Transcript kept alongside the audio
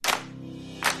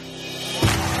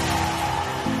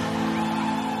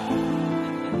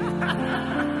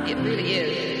It really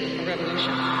is a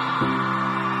revolution.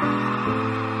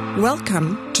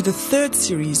 Welcome to the third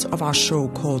series of our show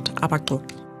called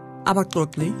Abaxoxi.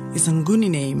 Abaxoxi is a Nguni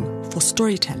name for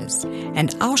storytellers,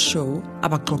 and our show,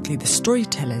 Abaxoxi the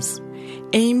Storytellers,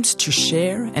 aims to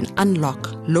share and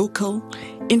unlock local,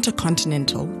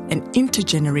 intercontinental, and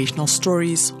intergenerational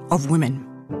stories of women,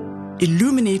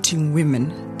 illuminating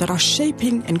women that are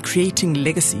shaping and creating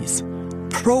legacies,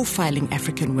 profiling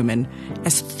African women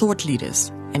as thought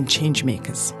leaders and change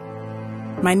makers.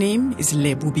 My name is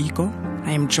Lebu Biko.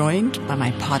 I am joined by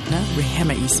my partner,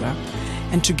 Rehema Isa,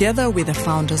 and together we're the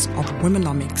founders of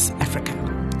Womenomics Africa.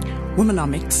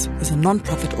 Womenomics is a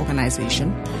non-profit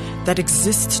organization that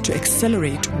exists to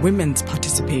accelerate women's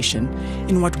participation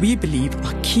in what we believe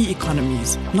are key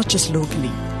economies, not just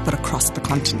locally, but across the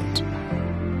continent.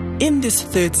 In this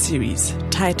third series,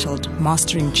 titled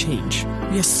Mastering Change,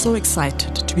 we are so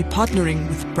excited to be partnering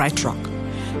with BrightRock,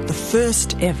 the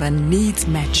first ever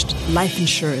needs-matched life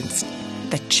insurance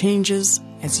that changes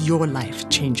as your life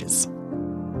changes.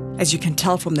 As you can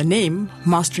tell from the name,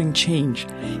 Mastering Change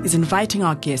is inviting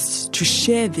our guests to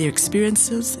share their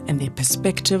experiences and their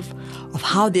perspective of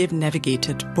how they've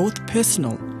navigated both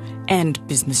personal and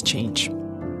business change.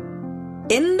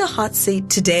 In the hot seat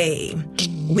today,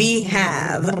 we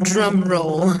have,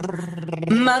 drumroll,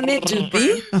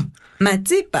 Mamedupi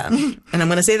Matsipa. And I'm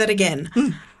going to say that again.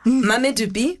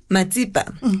 Mamedupi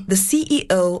Matsipa, the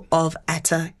CEO of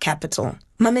Atta Capital.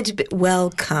 Mamedupi,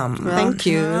 welcome. Thank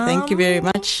you. Thank you very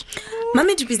much.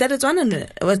 Mamedupi, is that a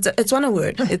Tswana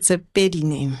word? It's a Pedi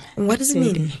name. What does it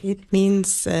mean? It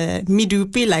means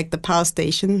Midupi, like the power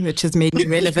station, which has made me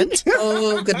relevant.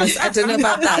 Oh, goodness. I don't know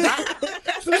about that.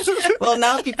 Well,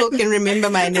 now people can remember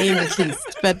my name at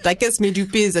least. But I guess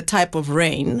Midupi is a type of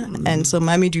rain. And so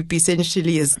Mamedupi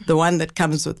essentially is the one that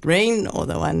comes with rain, or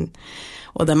the one,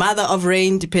 or the mother of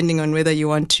rain, depending on whether you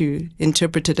want to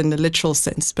interpret it in the literal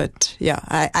sense. But yeah,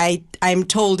 I'm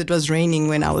told it was raining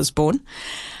when I was born.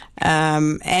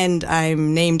 And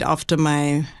I'm named after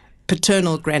my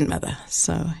paternal grandmother.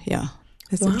 So yeah.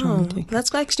 Wow,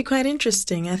 that's actually quite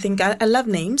interesting. I think I love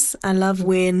names. I love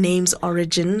where names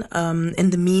origin,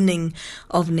 and the meaning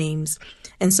of names.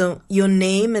 And so your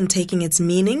name and taking its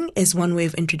meaning is one way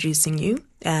of introducing you.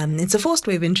 It's a forced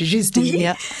way of introducing you.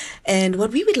 Yeah. And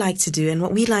what we would like to do, and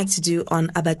what we like to do on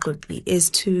Abaxoxi, is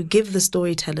to give the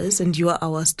storytellers, and you are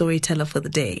our storyteller for the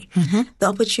day, the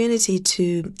opportunity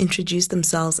to introduce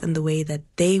themselves in the way that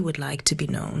they would like to be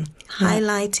known,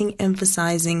 highlighting,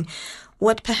 emphasizing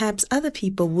what perhaps other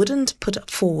people wouldn't put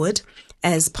forward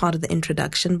as part of the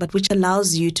introduction, but which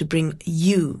allows you to bring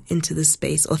you into the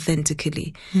space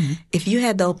authentically. If you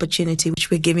had the opportunity, which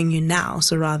we're giving you now,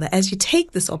 so rather, as you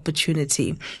take this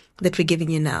opportunity that we're giving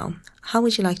you now, how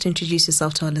would you like to introduce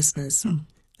yourself to our listeners?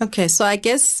 Okay, so I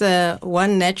guess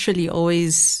one naturally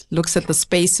always looks at the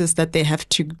spaces that they have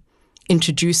to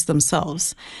introduce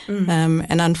themselves.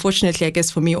 And unfortunately, I guess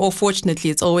for me, or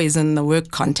fortunately, it's always in the work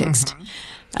context.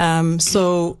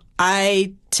 So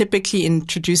I typically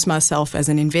introduce myself as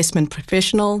an investment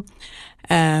professional,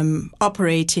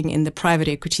 operating in the private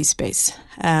equity space.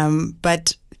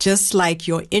 But just like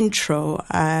your intro,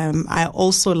 I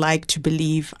also like to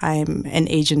believe I'm an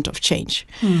agent of change.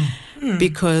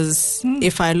 Because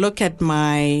if I look at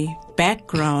my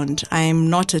background, I'm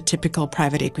not a typical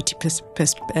private equity,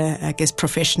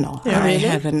 professional. I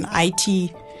have an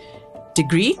IT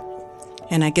degree.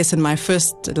 And I guess in my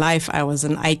first life, I was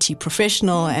an IT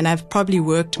professional, and I've probably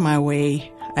worked my way,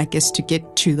 I guess, to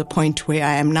get to the point where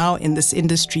I am now in this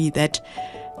industry that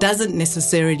doesn't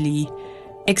necessarily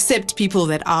accept people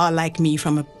that are like me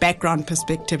from a background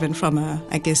perspective and from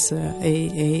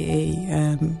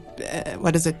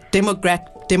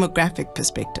demographic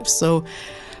perspective. So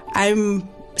I'm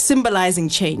symbolizing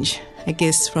change, I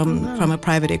guess, from a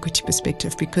private equity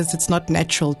perspective, because it's not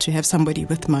natural to have somebody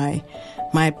with my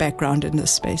background in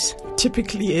this space.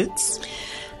 Typically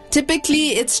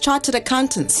it's chartered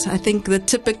accountants. I think the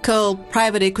typical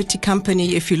private equity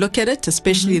company, if you look at it,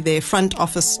 especially their front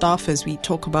office staff, as we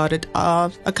talk about it,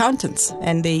 are accountants,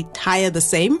 and they hire the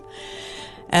same.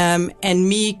 And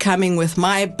me coming with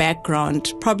my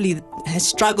background probably has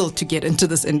struggled to get into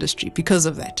this industry because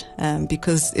of that.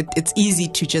 Because it's easy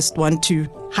to just want to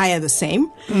hire the same.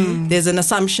 There's an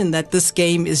assumption that this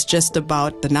game is just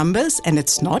about the numbers, and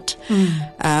it's not.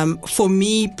 For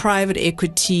me, private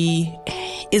equity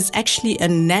is actually a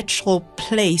natural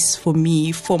place for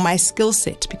me, for my skill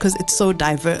set, because it's so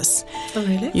diverse. Oh,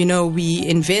 really? You know, we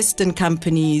invest in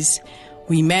companies,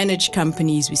 we manage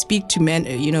companies, we speak to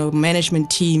management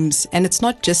teams, and it's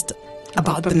not just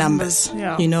about the numbers.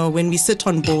 Yeah. You know, when we sit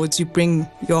on boards, you bring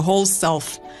your whole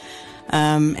self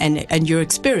and your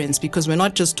experience, because we're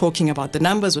not just talking about the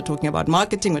numbers, we're talking about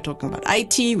marketing, we're talking about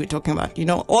IT, we're talking about,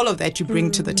 all of that you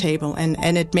bring to the table.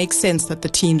 And it makes sense that the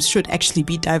teams should actually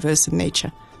be diverse in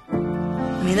nature.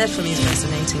 I mean, that for me is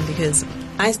fascinating because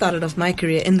I started off my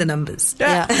career in the numbers.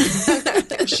 Yeah.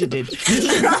 She did.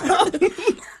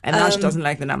 And now she doesn't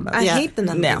like the number. I hate the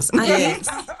numbers. No.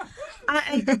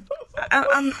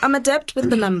 I'm adept with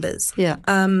the numbers. Yeah.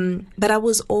 But I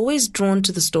was always drawn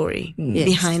to the story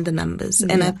behind the numbers.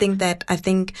 And I think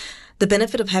the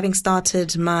benefit of having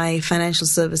started my financial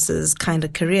services kind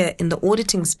of career in the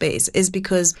auditing space is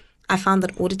because I found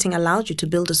that auditing allowed you to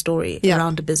build a story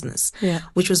around a business,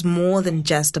 which was more than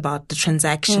just about the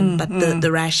transaction, but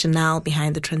the rationale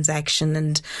behind the transaction.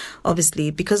 And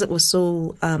obviously, because it was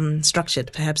so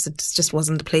structured, perhaps it just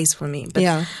wasn't the place for me.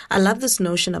 But I love this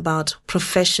notion about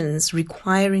professions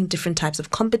requiring different types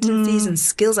of competencies and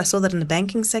skills. I saw that in the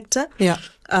banking sector. Yeah.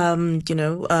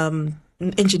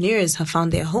 Engineers have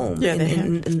found their home.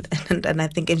 And I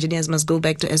think engineers must go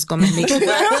back to ESCOM and make it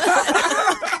work.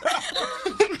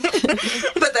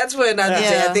 But that's for another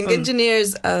day. I think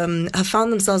engineers have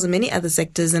found themselves in many other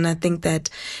sectors, and I think that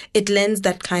it lends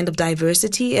that kind of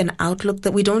diversity and outlook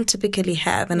that we don't typically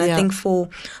have. And I think for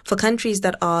countries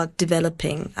that are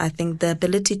developing, I think the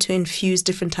ability to infuse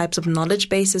different types of knowledge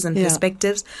bases and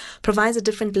perspectives provides a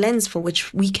different lens for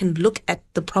which we can look at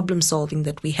the problem solving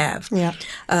that we have. Yeah.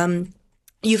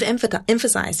 You've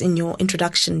emphasized in your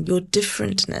introduction your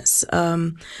differentness.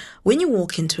 When you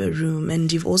walk into a room,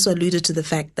 and you've also alluded to the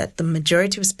fact that the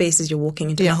majority of spaces you're walking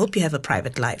into, I hope you have a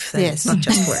private life. It's not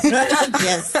just work.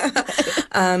 Yes.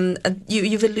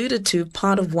 You've alluded to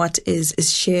part of what is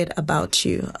shared about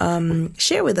you.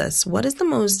 Share with us, what is the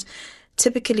most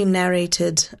typically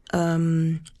narrated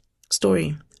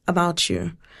story about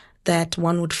you that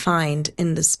one would find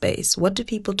in this space? What do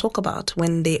people talk about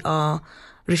when they are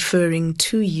referring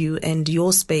to you and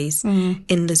your space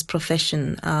in this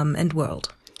profession and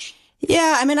world?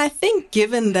 Yeah, I mean, I think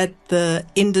given that the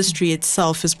industry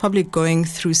itself is probably going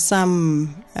through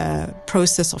some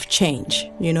process of change,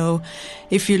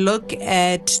 if you look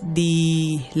at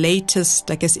the latest,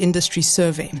 I guess, industry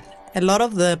survey, a lot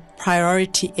of the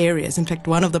priority areas, in fact,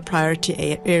 one of the priority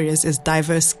areas is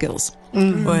diverse skills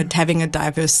or having a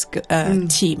diverse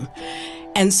team.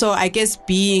 And so I guess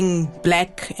being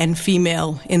black and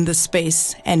female in the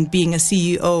space and being a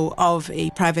CEO of a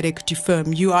private equity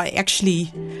firm, you are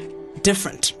actually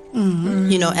different,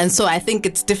 and so I think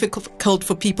it's difficult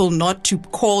for people not to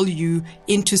call you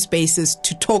into spaces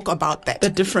to talk about that. The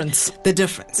difference.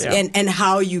 And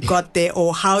how you got there,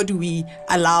 or how do we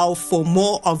allow for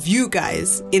more of you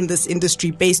guys in this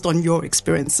industry based on your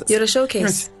experiences. You're a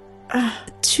showcase.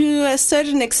 To a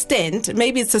certain extent,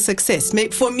 maybe it's a success.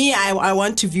 For me, I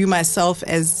want to view myself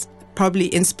as probably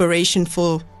inspiration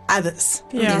for others.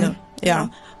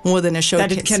 More than a showcase.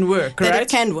 That it can work, right? That it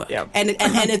can work. Yeah. And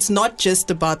it's not just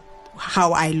about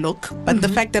how I look, but the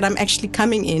fact that I'm actually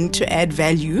coming in to add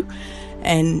value.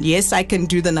 And yes, I can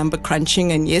do the number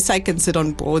crunching, and yes, I can sit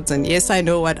on boards, and yes, I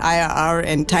know what IRR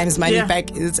and times money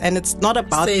back is, and it's not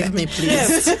about Save that. me,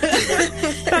 please.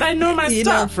 But I know my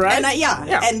stuff, right?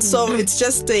 And so it's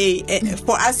just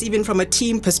for us, even from a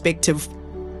team perspective,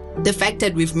 the fact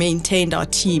that we've maintained our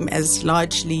team as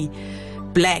largely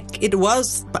black, it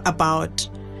was about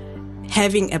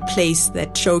having a place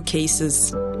that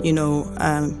showcases,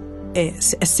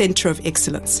 a center of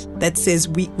excellence that says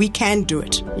we can do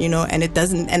it, and it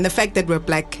doesn't. And the fact that we're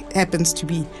black happens to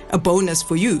be a bonus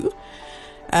for you,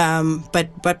 but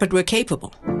we're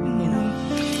capable,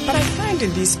 But I find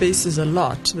in these spaces a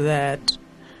lot that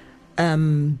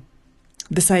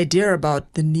this idea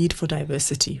about the need for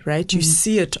diversity, right? You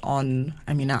see it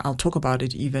I'll talk about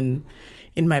it even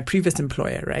in my previous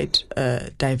employer, right?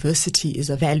 Diversity is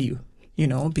a value,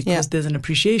 because there's an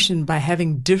appreciation by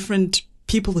having different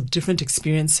people with different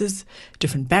experiences,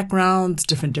 different backgrounds,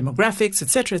 different demographics,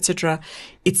 etc.,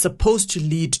 it's supposed to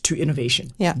lead to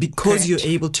innovation. Yeah, because you're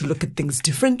able to look at things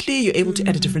differently, you're able to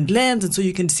add a different lens, and so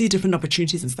you can see different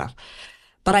opportunities and stuff.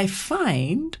 But I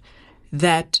find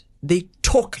that they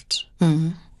talk it.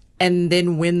 And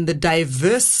then when the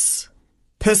diverse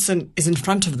person is in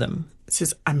front of them,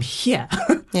 says, I'm here.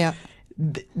 Yeah.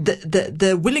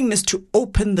 The willingness to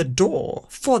open the door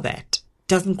for that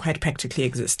doesn't quite practically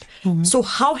exist. So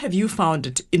how have you found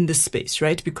it in this space,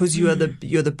 right? Because you're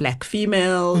the black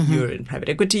female, you're in private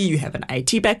equity, you have an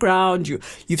IT background,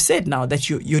 you've said now that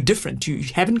you're different. You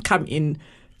haven't come in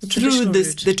through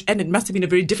this, route. and it must have been a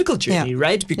very difficult journey,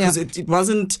 right? Because it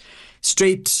wasn't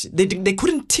straight. They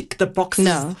couldn't tick the boxes.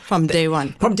 No, from day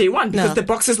one. From day one, because No. the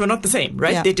boxes were not the same,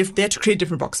 right? Yeah. They had to create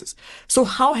different boxes. So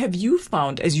how have you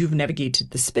found, as you've navigated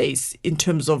the space, in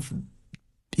terms of,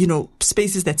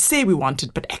 spaces that say we want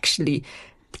it, but actually,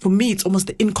 for me, it's almost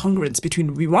the incongruence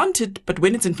between we want it, but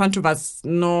when it's in front of us,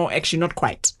 no, actually not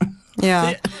quite.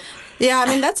 Yeah. Yeah, I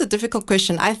mean, that's a difficult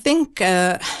question. I think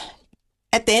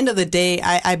at the end of the day,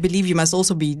 I believe you must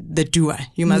also be the doer.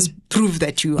 You must prove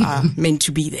that you are meant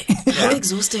to be there. How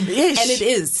exhausting. Yes. And it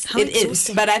is. How It is.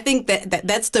 exhausting. But I think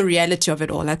that's the reality of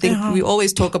it all. I think we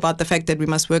always talk about the fact that we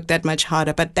must work that much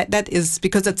harder. But that is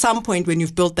because at some point when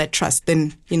you've built that trust,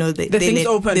 then, they things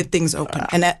open. The things open.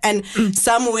 And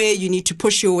somewhere you need to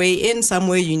push your way in.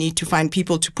 Somewhere you need to find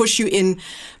people to push you in.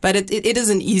 But it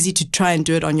isn't easy to try and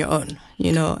do it on your own.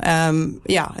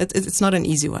 It's not an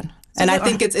easy one. And I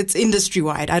think it's industry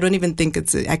wide. I don't even think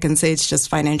I can say it's just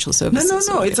financial services.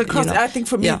 No. It's across. You know. I think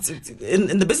for me, it's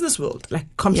in the business world, like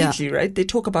completely, right? They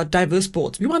talk about diverse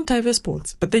boards. We want diverse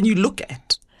boards. But then you look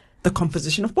at the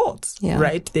composition of boards,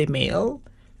 right? They're male,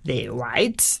 they're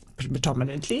white,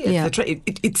 predominantly, etc.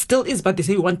 It still is, but they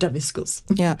say we want diverse skills.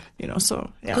 Yeah.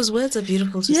 Because words are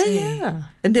beautiful to say. Yeah.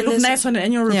 And they look nice on the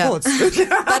annual reports. But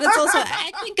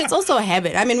I think it's also a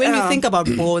habit. I mean, when you think about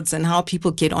boards and how people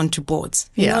get onto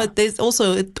boards, it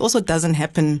also doesn't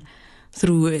happen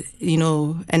through,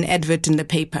 an advert in the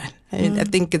paper. I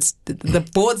think it's the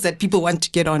boards that people want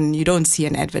to get on. You don't see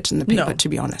an advert in the paper, to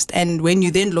be honest. And when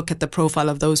you then look at the profile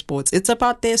of those boards, it's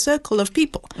about their circle of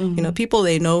people. People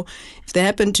they know. If they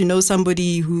happen to know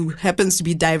somebody who happens to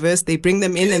be diverse, they bring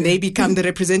them in and they become the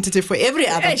representative for every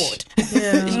other board.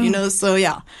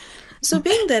 So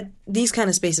being that these kind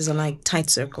of spaces are like tight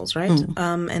circles, right?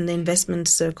 And the investment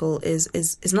circle is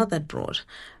not that broad.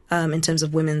 In terms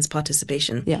of women's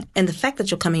participation. Yeah. And the fact that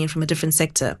you're coming in from a different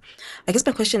sector, I guess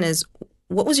my question is,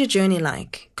 what was your journey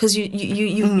like? Because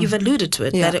you've alluded to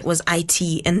it, that it was IT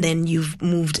and then you've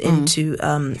moved into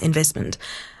investment.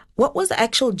 What was the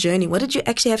actual journey? What did you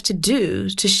actually have to do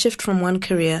to shift from one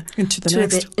career into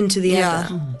the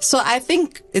other? So I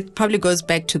think it probably goes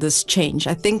back to this change.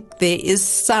 I think there is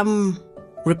some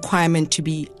requirement to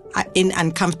be in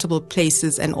uncomfortable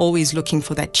places and always looking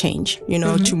for that change,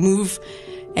 to move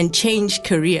and change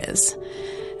careers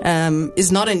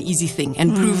is not an easy thing,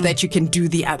 and prove that you can do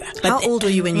the other. But How old were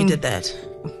you when you did that?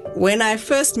 when I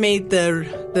first made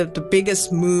the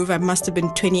biggest move, I must have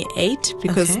been 28,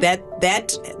 because that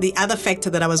the other factor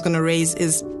that I was going to raise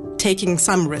is taking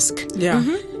some risk. Yeah.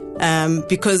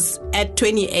 Because at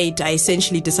 28, I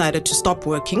essentially decided to stop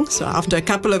working. So after a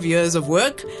couple of years of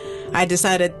work, I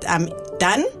decided I'm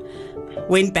done.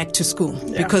 Went back to school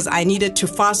because I needed to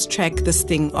fast track this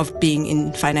thing of being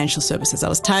in financial services. I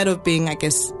was tired of being, I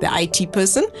guess, the IT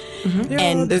person.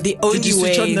 And the only did you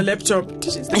way... switch on the laptop?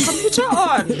 Is the computer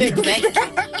on?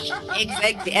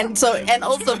 Exactly. And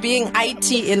also being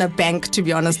IT in a bank, to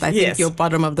be honest, I think you're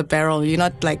bottom of the barrel. You're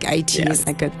not like IT in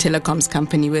like a telecoms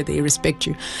company where they respect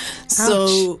you.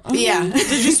 So,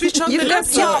 Did you switch on the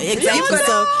laptop? Exactly.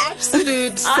 So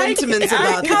absolute sentiments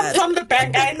about I come that. from the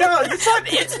bank. I know.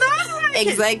 It's not right.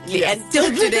 Exactly. Until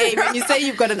today, when you say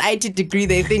you've got an IT degree,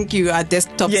 they think you are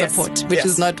desktop support, which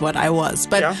is not what I was.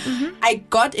 But I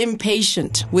got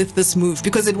impatient with this move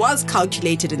because it was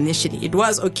calculated initially. It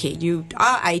was, okay, you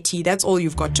are IT, that's all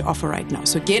you've got to offer right now.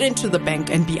 So get into the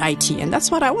bank and be IT. And that's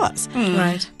what I was.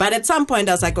 Right. But at some point,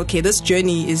 I was like, okay, this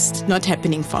journey is not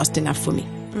happening fast enough for me.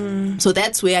 So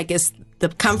that's where I guess the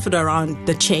comfort around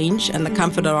the change and the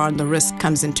comfort around the risk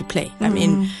comes into play. I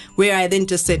mean, where I then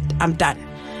just said, I'm done.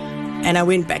 And I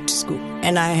went back to school,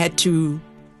 and I had to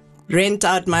rent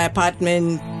out my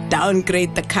apartment,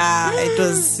 downgrade the car. It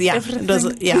was,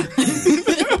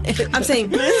 I'm saying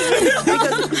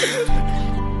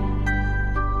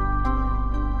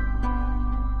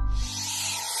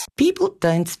People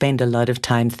don't spend a lot of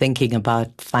time thinking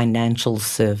about financial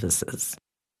services.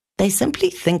 They simply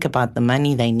think about the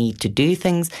money they need to do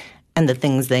things and the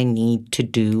things they need to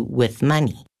do with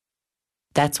money.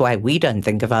 That's why we don't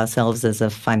think of ourselves as a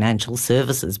financial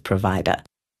services provider.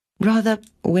 Rather,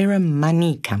 we're a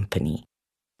money company.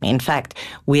 In fact,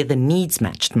 we're the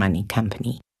needs-matched money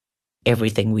company.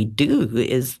 Everything we do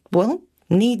is,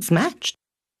 needs-matched,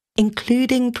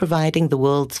 including providing the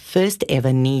world's first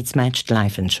ever needs-matched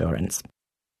life insurance.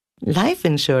 Life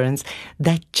insurance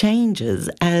that changes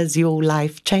as your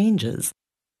life changes.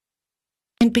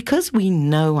 And because we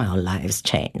know our lives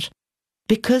change,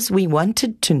 because we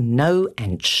wanted to know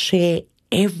and share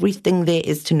everything there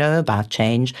is to know about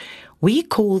change, we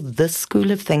call this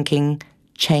school of thinking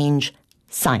change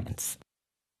science.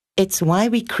 It's why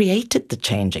we created the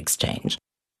Change Exchange,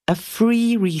 a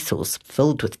free resource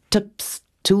filled with tips,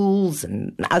 tools,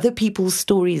 and other people's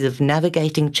stories of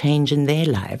navigating change in their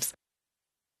lives.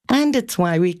 And it's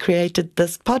why we created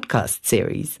this podcast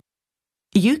series.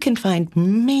 You can find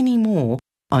many more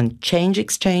on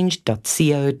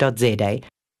changeexchange.co.za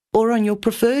or on your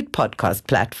preferred podcast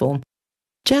platform.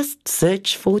 Just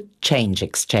search for Change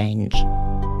Exchange.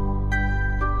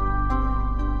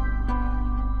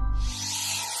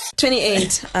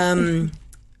 28.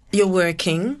 You're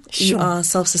working. Sure. You are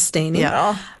self-sustaining.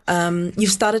 Yeah.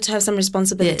 You've started to have some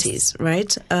responsibilities,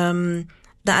 right? The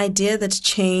idea that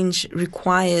change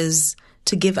requires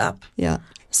to give up,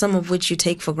 some of which you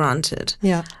take for granted.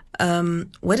 Yeah.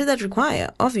 What did that require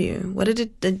of you? What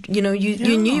did it? You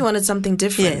knew you wanted something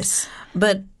different, Yes.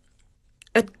 but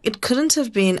it couldn't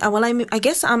have been. Well, I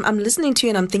guess I'm listening to you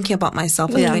and I'm thinking about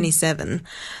myself at 27.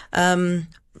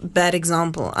 Bad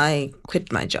example. I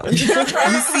quit my job. You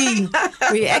see,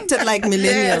 we acted like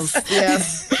millennials.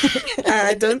 Yes.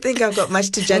 I don't think I've got much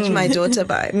to judge my daughter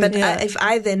by. But if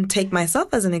I then take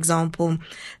myself as an example,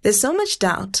 there's so much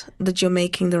doubt that you're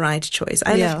making the right choice.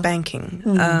 I left banking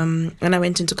and I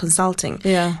went into consulting.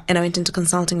 Yeah. And I went into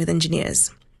consulting with engineers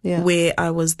Yeah. where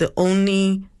I was the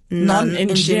only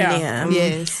non-engineer.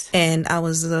 Yes. And I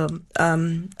was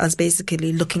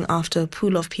basically looking after a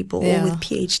pool of people, all with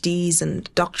PhDs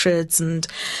and doctorates and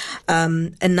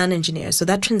non-engineers. So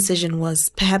that transition was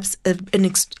perhaps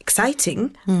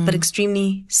exciting, but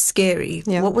extremely scary.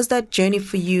 Yeah. What was that journey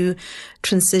for you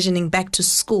transitioning back to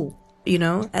school?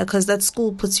 Because that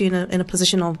school puts you in a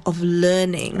position of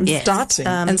learning. Yes. Starting.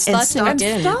 And starting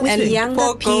again. with And younger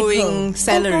foregoing people.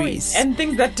 salaries. And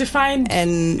things that defined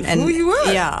And who you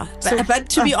were. Yeah. But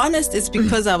to be honest, it's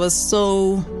because I was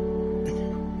so,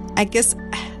 I guess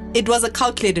it was a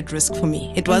calculated risk for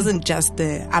me. It wasn't just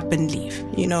the up and leave.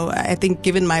 I think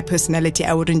given my personality,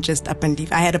 I wouldn't just up and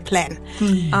leave. I had a plan.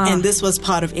 And this was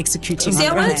part of executing See,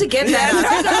 on I the wanted to plan. get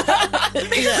that.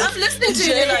 I'm listening to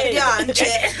you like,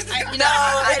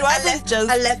 it wasn't just.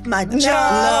 I left my job.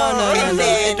 No. And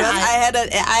then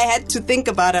I had to think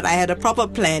about it. I had a proper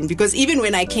plan because even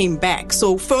when I came back,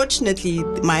 so fortunately,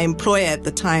 my employer at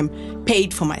the time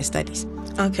paid for my studies.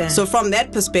 Okay. So from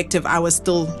that perspective, I was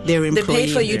still their employee. They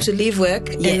paid for you to leave work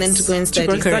and then to go and study. To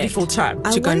go and study Correct. full time.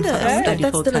 I to go and wonder study if that's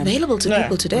still full-time. available to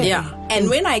people today. Yeah. And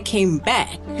when I came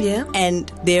back, and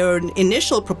their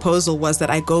initial proposal was that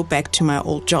I go back to my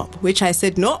old job, which I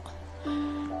said, no,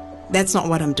 that's not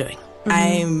what I'm doing.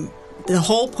 The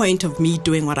whole point of me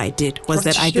doing what I did was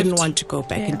that I didn't want to go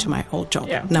back into my old job,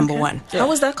 number one. How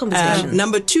was that conversation?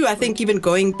 Number two, I think even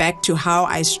going back to how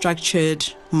I structured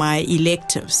my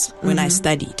electives when I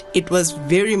studied, it was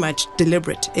very much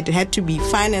deliberate. It had to be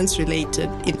finance related,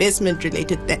 investment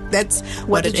related. That's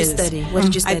what did it you is. study? What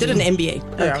did you study? I did an MBA.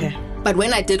 Okay. But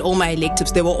when I did all my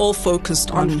electives, they were all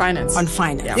focused on finance. On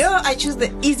finance. Yeah, I chose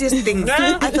the easiest things.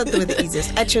 I thought they were the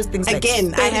easiest. I chose things Again,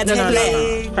 like I had a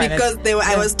plan because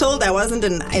I was told I wasn't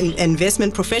an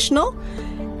investment professional,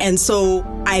 and so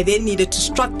I then needed to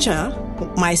structure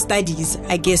my studies,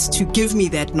 I guess, to give me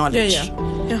that knowledge.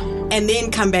 And then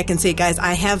come back and say, guys,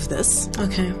 I have this.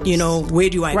 Okay. Where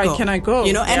do I go? Where can I go?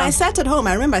 And I sat at home.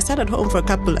 I remember I sat at home for a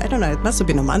couple, I don't know, it must have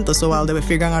been a month or so while they were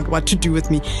figuring out what to do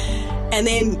with me. And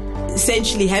then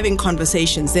essentially having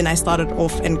conversations, then I started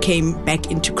off and came back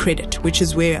into credit, which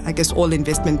is where I guess all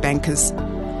investment bankers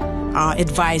are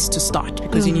advised to start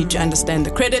because you need to understand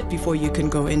the credit before you can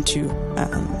go into,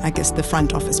 I guess, the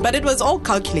front office. But it was all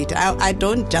calculated. I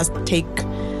don't just take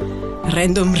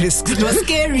random risks. It was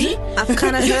scary. I've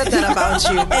kind of heard that about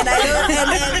you.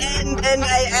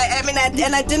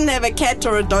 And I didn't have a cat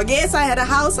or a dog. Yes, I had a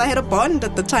house. I had a bond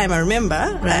at the time. I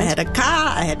remember. Right. I had a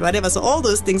car. I had whatever. So all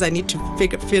those things I need to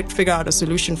figure out a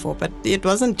solution for. But it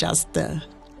wasn't just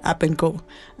up and go.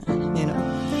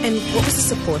 And what was the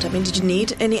support? I mean, did you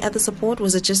need any other support?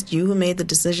 Was it just you who made the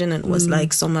decision and was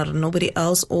like nobody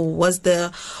else, or was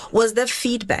there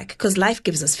feedback? Because life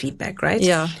gives us feedback, right?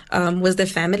 Yeah. Was there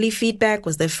family feedback?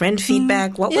 Was there friend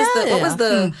feedback? What was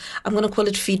the? I'm going to call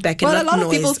it feedback. Well, and a lot not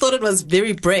of people noise. thought it was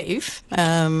very brave.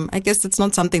 I guess it's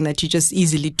not something that you just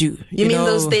easily do. You mean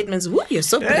those statements? Ooh, you're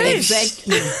so brave.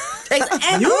 Exactly.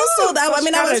 And also that,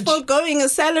 I was foregoing a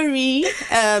salary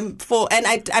and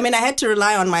I had to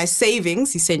rely on my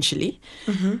savings essentially,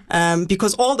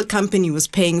 because all the company was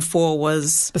paying for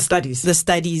was The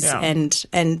studies.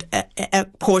 and a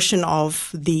portion of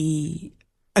the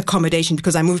accommodation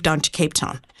because I moved down to Cape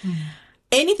Town.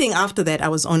 Anything after that, I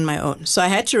was on my own. So I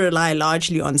had to rely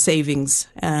largely on savings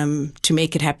to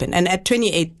make it happen. And at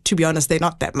 28, to be honest, they're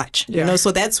not that much.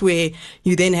 So that's where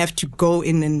you then have to go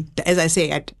in and, as I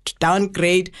say,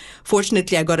 downgrade.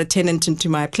 Fortunately, I got a tenant into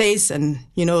my place, and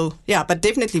but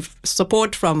definitely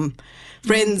support from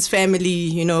friends,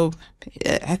 family.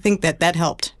 I think that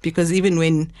helped, because even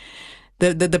when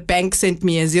the bank sent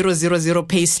me a 000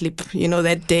 pay slip,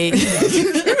 that day.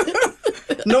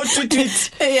 No tweet.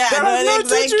 Yeah, no,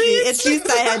 exactly. At least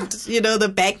I had, the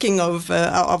backing of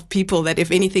people that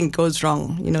if anything goes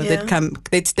wrong,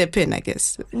 they'd step in, I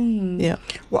guess. Yeah.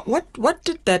 What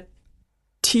did that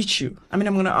teach you? I mean,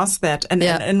 I'm going to ask that.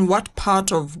 And what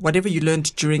part of whatever you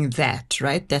learned during that,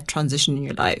 right, that transition in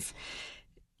your life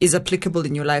is applicable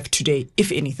in your life today,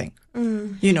 if anything?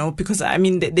 Because, I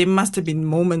mean, there must have been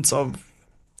moments of,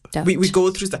 we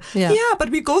go through stuff. Yeah, but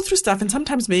we go through stuff, and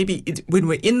sometimes maybe when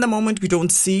we're in the moment, we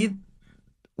don't see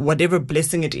whatever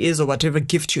blessing it is or whatever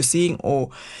gift you're seeing, or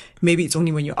maybe it's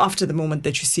only when you're after the moment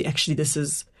that you see, actually, this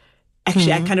is, I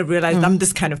kind of realized I'm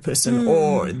this kind of person,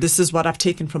 or this is what I've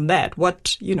taken from that. Yeah,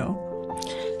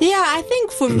 I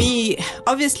think for me,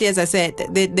 obviously, as I said,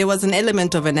 there was an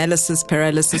element of analysis,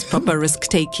 paralysis, proper risk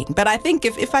taking. But I think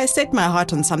if I set my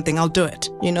heart on something, I'll do it,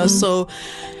 so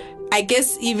I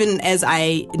guess even as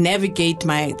I navigate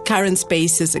my current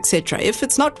spaces, etc., if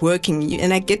it's not working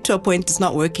and I get to a point it's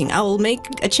not working, I will make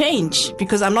a change,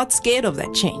 because I'm not scared of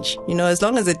that change, as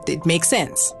long as it makes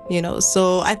sense,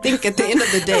 So I think at the end of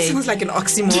the day... That sounds like an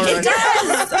oxymoron. It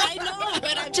does, I know,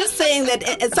 but I'm just saying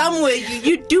that somewhere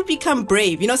you do become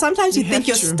brave. Sometimes you think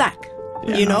you're stuck.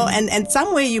 And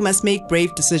somewhere you must make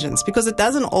brave decisions, because it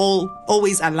doesn't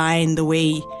always align the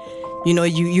way,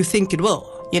 you think it will.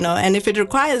 And if it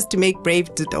requires to make brave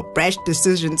or brash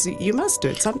decisions, you must do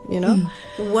it.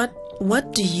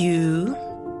 What do you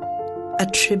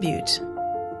attribute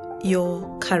your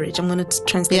courage? I'm going to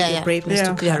translate your braveness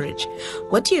to courage.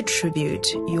 What do you attribute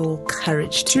your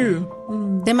courage to?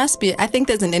 There must be. I think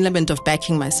there's an element of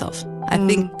backing myself. I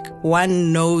think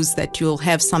one knows that you'll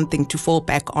have something to fall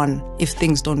back on if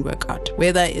things don't work out.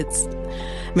 Whether it's,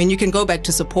 you can go back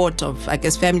to support of, I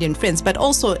guess, family and friends, but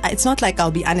also it's not like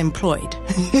I'll be unemployed.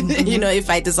 If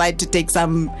I decide to take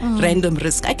some random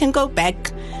risk, I can go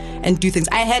back and do things.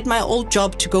 I had my old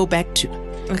job to go back to.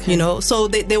 Okay. So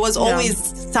there was always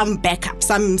some backup,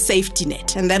 some safety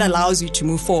net, and that allows you to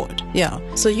move forward. Yeah.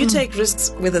 So you take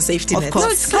risks with a safety net. Of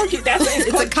course. No,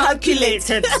 it's a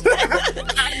calculated.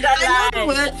 I know the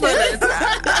word for it.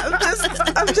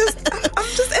 I'm just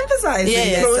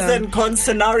emphasizing pros and cons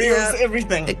scenarios,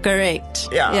 everything. Correct.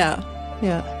 Yeah.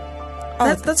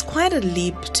 That's quite a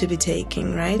leap to be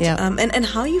taking, right? Yeah. And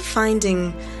how are you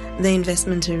finding the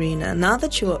investment arena now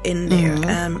that you're in there,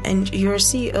 and you're a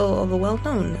CEO of a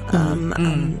well-known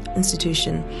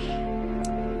institution?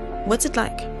 What's it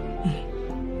like?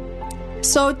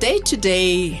 So day to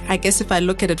day, I guess if I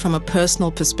look at it from a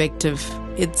personal perspective,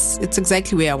 it's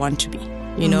exactly where I want to be.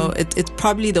 It's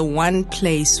probably the one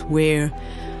place where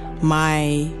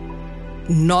my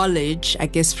knowledge, I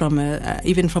guess, from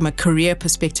even from a career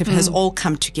perspective, has all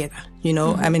come together.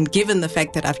 Given the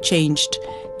fact that I've changed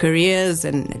careers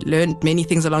and learned many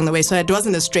things along the way, so it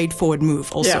wasn't a straightforward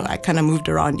move. Also, I kind of moved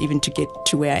around even to get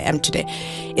to where I am today.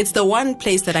 It's the one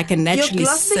place that I can naturally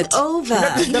sit. You're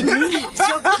glossing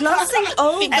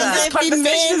over. And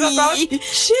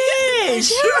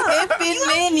there've been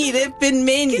many. There've been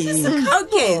many.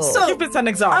 Okay, so give us an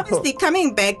example. Obviously,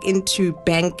 coming back into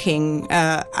banking,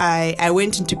 I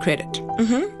went into credit,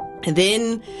 and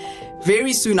then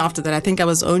very soon after that, I think I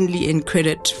was only in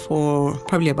credit for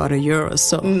probably about a year or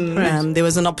so. There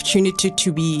was an opportunity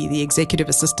to be the executive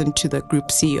assistant to the group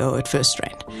CEO at First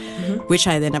Rand, which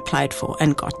I then applied for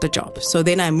and got the job. So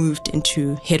then I moved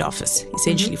into head office,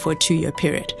 essentially for a 2-year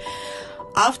period.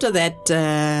 After that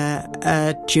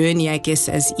journey, I guess,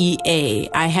 as EA,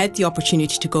 I had the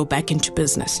opportunity to go back into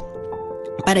business.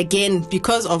 But again,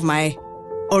 because of my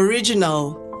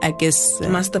original, I guess,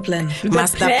 master plan.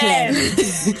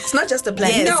 It's not just a plan.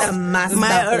 Yes, it's a master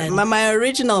plan. My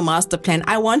original master plan,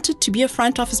 I wanted to be a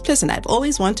front office person. I've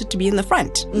always wanted to be in the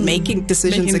front, making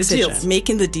decisions, etc.,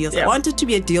 making the deals. I wanted to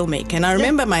be a deal maker. And I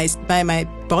remember my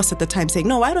boss at the time saying,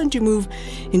 no, why don't you move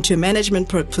into a management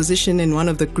position in one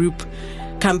of the group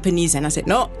companies? And I said,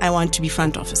 no, I want to be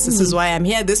front office. This is why I'm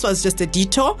here. This was just a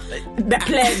detour. The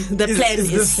plan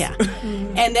is here.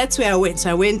 And that's where I went. So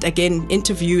I went again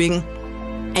interviewing,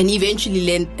 and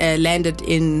eventually landed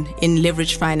in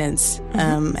leverage finance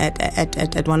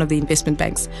at one of the investment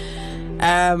banks.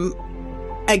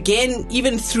 Again,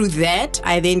 even through that,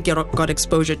 I then got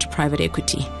exposure to private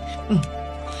equity.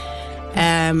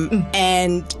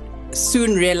 And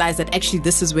soon realized that actually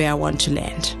this is where I want to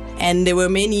land. And there were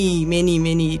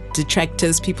many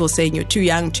detractors, people saying you're too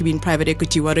young to be in private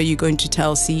equity. What are you going to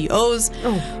tell CEOs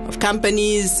of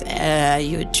companies?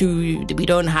 We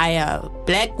don't hire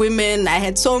black women. I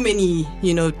had so many,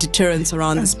 deterrents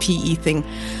around this PE thing.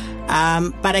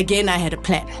 But again, I had a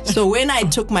plan. So when I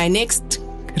took my next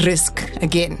risk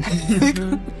again,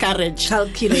 courage,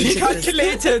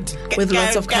 calculated with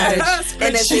lots of courage,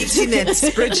 and a safety net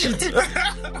spreadsheet.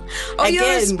 You're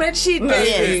a spreadsheet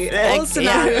baby. All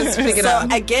scenarios figured out.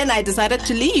 So again, I decided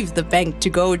to leave the bank to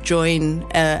go join,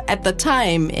 at the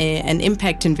time, an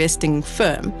impact investing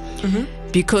firm.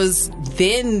 Because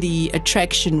then the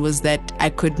attraction was that I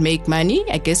could make money,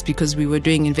 I guess, because we were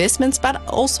doing investments, but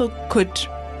also could,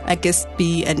 I guess,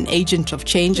 be an agent of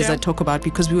change, as I talk about,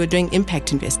 because we were doing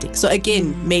impact investing. So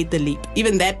again, made the leap.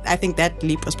 Even that, I think that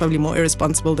leap was probably more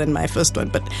irresponsible than my first one.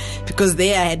 But because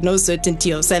there I had no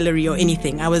certainty of salary or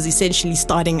anything, I was essentially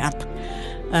starting up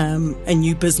a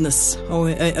new business or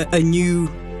a new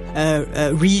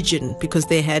region, because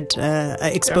they had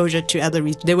exposure to other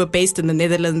regions. They were based in the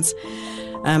Netherlands,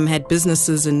 had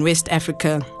businesses in West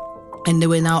Africa, and they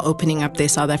were now opening up their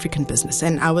South African business.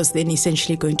 And I was then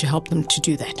essentially going to help them to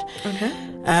do that. Okay.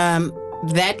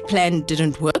 That plan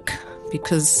didn't work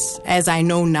because, as I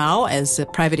know now, as a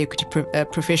private equity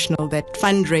professional, that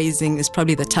fundraising is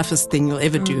probably the toughest thing you'll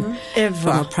ever do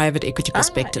from a private equity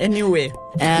perspective. Anywhere.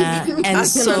 And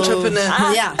so, entrepreneur.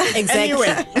 Yeah, exactly.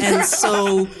 And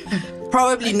so,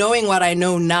 probably knowing what I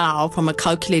know now from a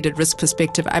calculated risk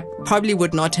perspective, I probably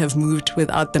would not have moved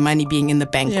without the money being in the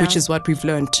bank, which is what we've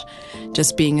learned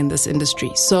just being in this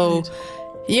industry. So,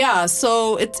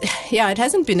 it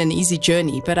hasn't been an easy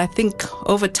journey, but I think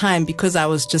over time, because I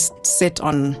was just set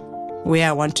on where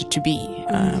I wanted to be,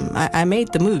 I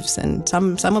made the moves, and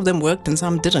some of them worked and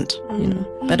some didn't,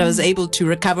 but I was able to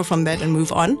recover from that and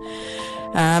move on.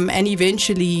 And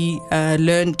eventually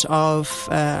learned of,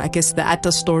 I guess, the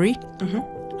Atta story.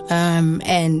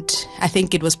 And I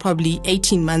think it was probably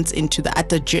 18 months into the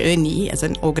Atta journey as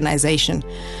an organization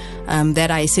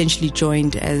that I essentially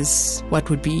joined as what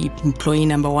would be employee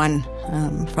number one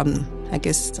from, I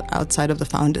guess, outside of the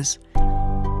founders.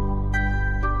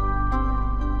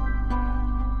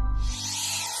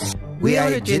 We are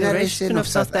a generation of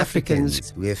South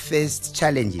Africans who have faced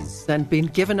challenges and been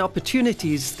given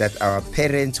opportunities that our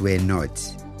parents were not.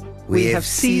 We have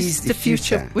seized the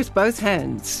future with both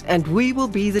hands, and we will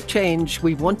be the change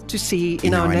we want to see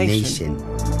in our nation.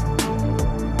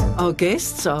 Our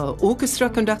guests are orchestra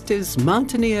conductors,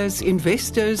 mountaineers,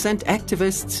 investors and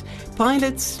activists,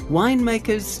 pilots,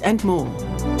 winemakers and more.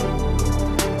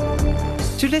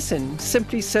 To listen,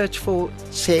 simply search for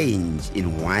Change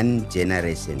in One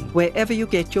Generation wherever you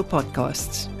get your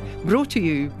podcasts. Brought to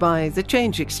you by The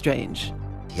Change Exchange,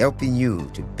 helping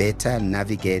you to better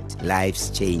navigate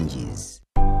life's changes.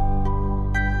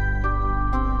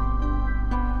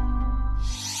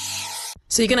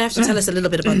 So you're going to have to tell us a little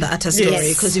bit about the Atta story,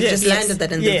 because you've just landed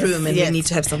that in the room, and we need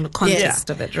to have some context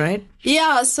of it, right?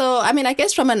 Yeah, so I mean, I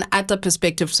guess from an Atta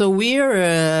perspective, so we're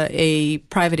a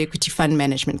private equity fund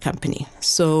management company.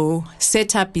 So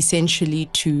set up essentially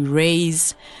to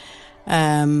raise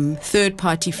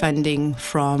third-party funding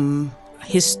from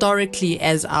historically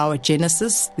as our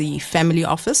genesis, the family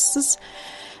offices.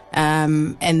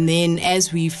 And then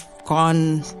as we've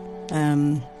gone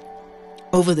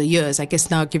over the years, I guess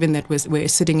now, given that we're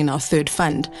sitting in our third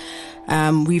fund,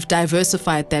 we've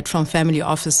diversified that from family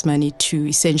office money to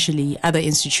essentially other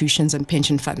institutions and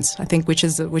pension funds. I think which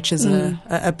is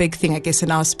a big thing, I guess,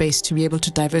 in our space, to be able to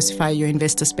diversify your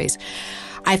investor space.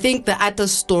 I think the Atta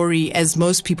story, as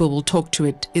most people will talk to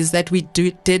it, is that we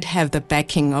did have the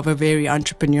backing of a very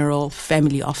entrepreneurial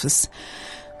family office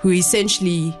who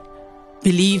essentially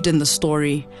believed in the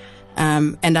story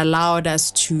and allowed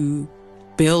us to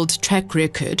build track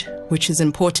record, which is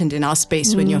important in our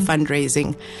space when you're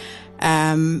fundraising,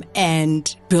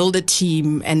 and build a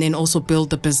team, and then also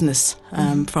build the business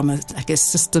from, I guess,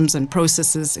 systems and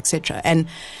processes, etc. And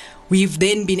we've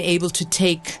then been able to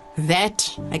take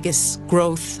that, I guess,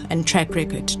 growth and track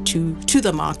record to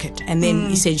the market, and then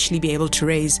essentially be able to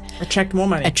attract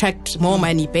more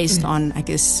money based on, I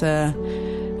guess, the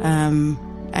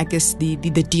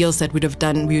deals that we would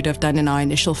have done in our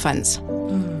initial funds.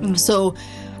 So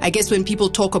I guess when people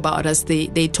talk about us,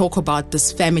 they talk about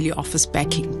this family office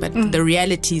backing, but the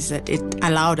reality is that it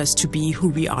allowed us to be who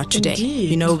we are today.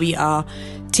 Indeed. We are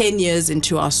 10 years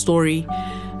into our story.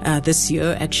 This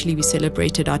year, actually, we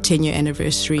celebrated our 10-year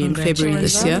anniversary in February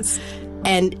this year.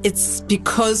 And it's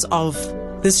because of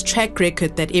this track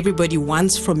record that everybody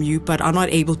wants from you but are not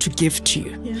able to give to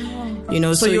you.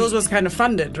 So yours was kind of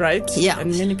funded, right? Yeah.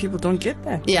 And many people don't get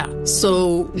that. Yeah.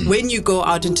 So when you go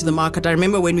out into the market, I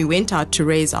remember when we went out to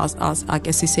raise our I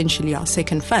guess essentially our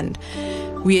second fund,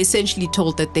 we essentially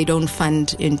told that they don't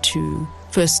fund into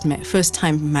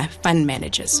first-time fund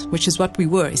managers, which is what we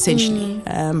were essentially,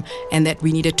 and that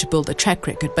we needed to build a track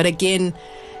record. But again,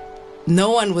 no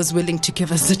one was willing to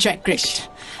give us the track record.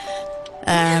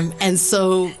 And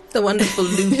so The wonderful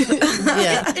loop.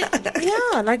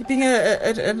 Yeah, like being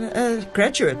a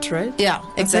graduate, right? Yeah,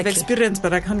 I exactly. have experience,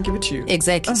 but I can't give it to you.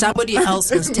 Exactly. Somebody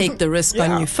else must take the risk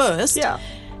on you first. Yeah.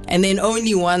 And then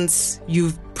only once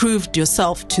you've proved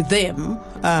yourself to them,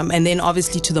 and then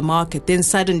obviously to the market, then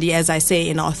suddenly, as I say,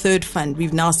 in our third fund,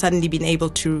 we've now suddenly been able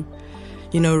to,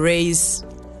 raise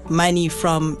money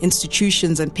from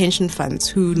institutions and pension funds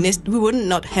who would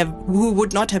not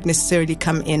have necessarily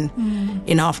come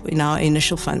in our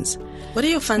initial funds. What are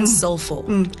your funds sold for?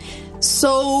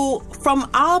 So from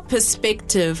our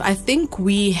perspective, I think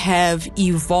we have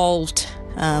evolved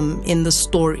in the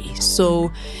story.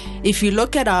 So if you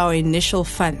look at our initial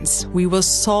funds, we were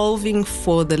solving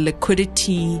for the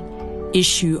liquidity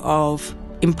issue of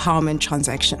empowerment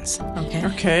transactions.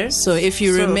 Okay. So if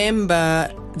you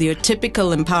remember the typical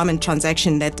empowerment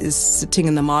transaction that is sitting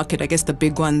in the market, I guess the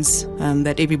big ones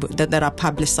that are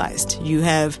publicized, you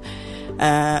have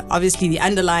obviously the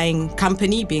underlying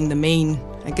company being the main,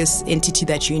 I guess, entity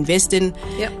that you invest in.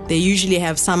 Yep. They usually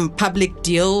have some public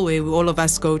deal where all of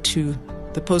us go to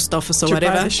the post office or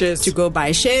whatever to go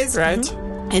buy shares. Right.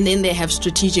 And then they have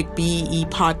strategic BEE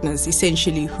partners,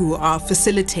 essentially, who are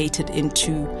facilitated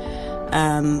into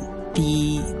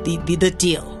the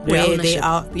deal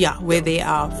where they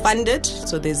are funded.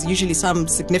 So there's usually some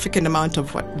significant amount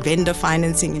of vendor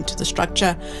financing into the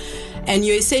structure. And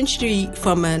you're essentially,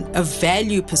 from a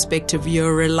value perspective,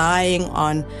 you're relying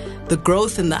on the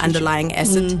growth in the underlying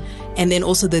asset, and then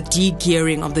also the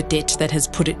de-gearing of the debt that has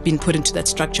been put into that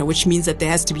structure, which means that there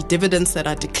has to be dividends that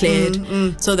are declared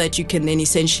so that you can then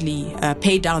essentially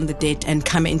pay down the debt and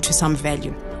come into some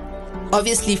value.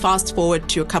 Obviously, fast forward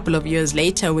to a couple of years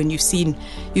later, when you've seen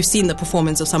the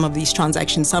performance of some of these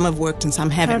transactions. Some have worked and some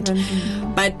haven't.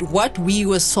 But what we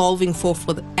were solving for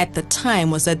at the time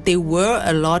was that there were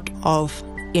a lot of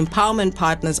empowerment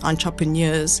partners,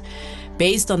 entrepreneurs,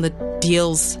 based on the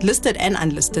deals, listed and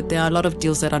unlisted. There are a lot of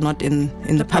deals that are not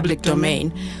in the public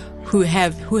domain, who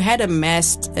had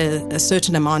amassed a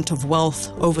certain amount of wealth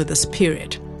over this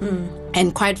period,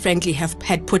 and quite frankly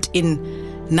had put in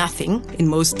nothing in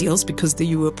most deals because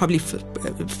you were probably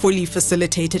fully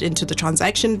facilitated into the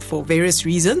transaction for various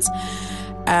reasons.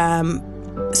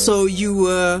 So you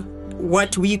were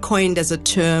what we coined as a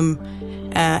term,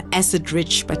 asset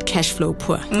rich but cash flow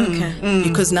poor.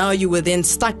 Because now you were then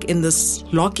stuck in this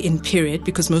lock-in period,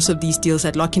 because most of these deals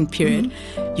had lock-in period.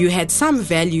 You had some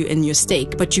value in your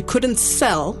stake, but you couldn't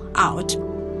sell out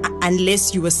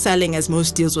unless you were selling, as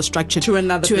most deals were structured, to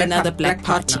another black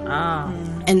party.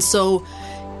 And so,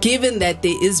 given that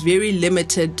there is very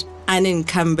limited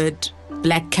unencumbered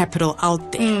black capital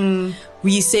out there,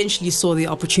 we essentially saw the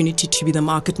opportunity to be the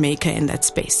market maker in that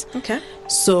space.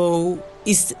 So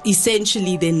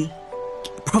essentially then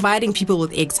providing people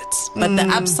with exits. But the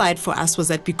upside for us was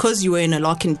that because you were in a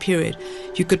lock-in period,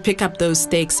 you could pick up those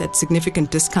stakes at significant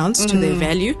discounts to their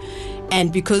value.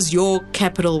 And because your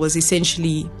capital was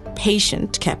essentially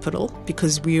patient capital,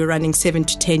 because we were running 7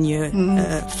 to 10 year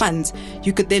funds,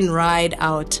 you could then ride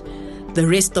out the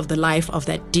rest of the life of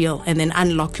that deal and then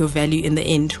unlock your value in the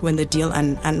end when the deal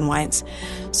unwinds.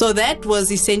 So that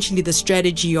was essentially the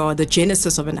strategy, or the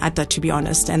genesis of an ATA, to be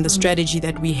honest, and the strategy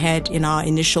that we had in our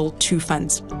initial two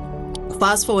funds.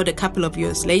 Fast forward a couple of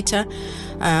years later,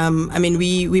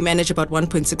 we manage about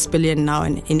 1.6 billion now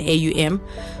in AUM.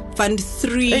 Fund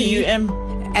 3,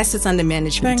 AUM, assets under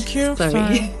management. Thank you.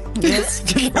 Sorry. Yes.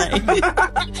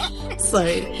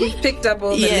 Sorry. We picked up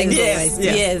all the lingo.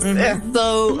 Yes.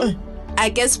 So I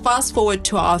guess fast forward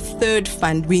to our third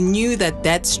fund, we knew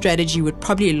that strategy would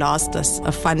probably last us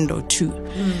a fund or two,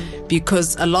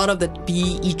 because a lot of the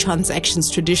BEE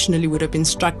transactions traditionally would have been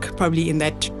struck probably in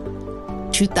that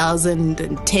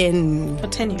 2010 for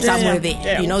 10 years. somewhere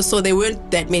there. So there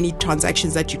weren't that many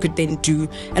transactions that you could then do,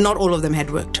 and not all of them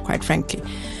had worked, quite frankly.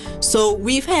 So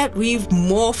we've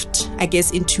morphed, I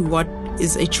guess, into what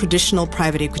is a traditional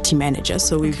private equity manager.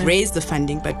 So we've raised the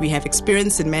funding, but we have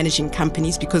experience in managing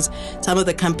companies, because some of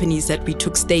the companies that we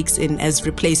took stakes in as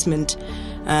replacement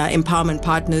empowerment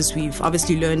partners, we've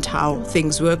obviously learned how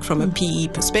things work from a PE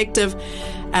perspective.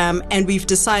 And we've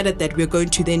decided that we're going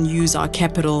to then use our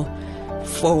capital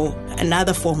for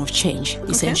another form of change,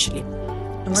 essentially.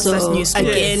 And what's this new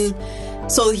space?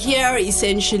 So here,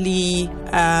 essentially,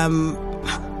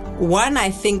 one, I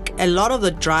think a lot of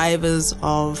the drivers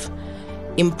of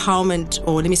empowerment,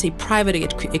 or let me say private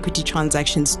equity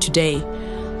transactions today,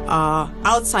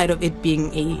 outside of it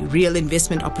being a real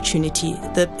investment opportunity,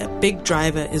 the big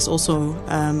driver is also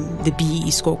the BEE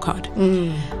scorecard.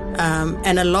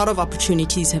 And a lot of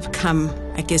opportunities have come,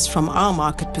 I guess, from our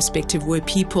market perspective, where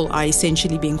people are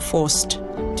essentially being forced,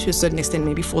 to a certain extent,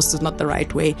 maybe forced is not the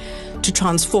right way, to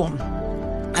transform.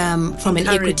 From an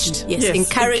equity,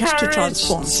 encouraged to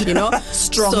transform,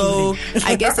 strongly. So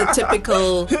I guess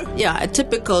a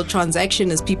typical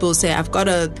transaction is people say, I've got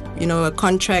a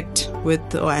contract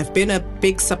with, or I've been a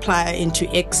big supplier into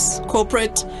X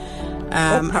corporate,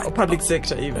 or public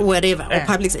sector, even whatever, or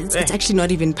public. It's actually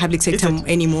not even public sector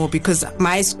anymore, because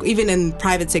even in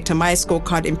private sector, my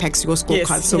scorecard impacts your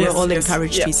scorecard. So we're all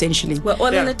encouraged essentially. We're all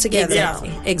in it together.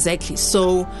 Exactly.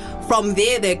 So from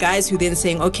there are guys who then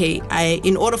saying, okay,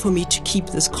 in order for me to keep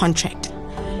this contract,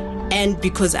 and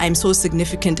because I'm so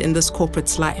significant in this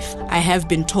corporate's life, I have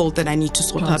been told that I need to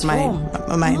sort out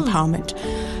my empowerment,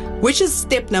 which is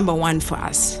step number one for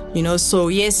us. So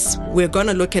yes, we're going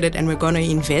to look at it and we're going to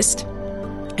invest.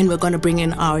 And we're going to bring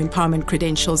in our empowerment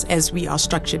credentials as we are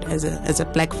structured as a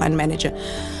black fund manager.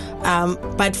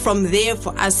 But from there,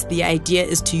 for us, the idea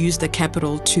is to use the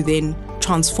capital to then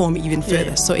transform even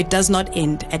further. So it does not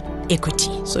end at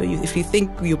equity. So if you think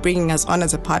you're bringing us on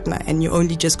as a partner and you're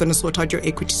only just going to sort out your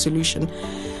equity solution,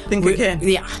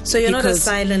 So you're not a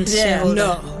silent shareholder.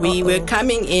 No, we're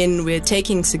coming in, we're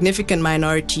taking significant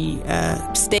minority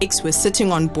stakes, we're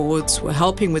sitting on boards, we're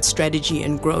helping with strategy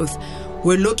and growth.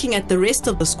 We're looking at the rest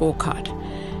of the scorecard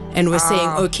and we're saying,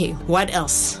 okay, what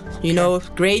else?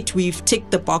 Great, we've ticked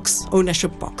the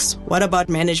ownership box. What about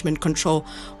management control?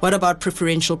 What about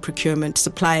preferential procurement,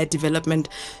 supplier development?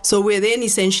 So we're then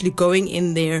essentially going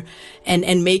in there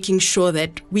and making sure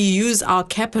that we use our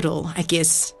capital, I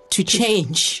guess, to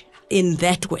change in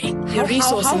that way. You're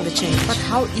resourcing the change. But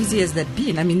how easy has that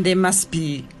been? I mean, there must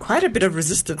be quite a bit of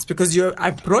resistance, because I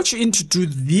brought you in to do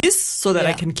this so that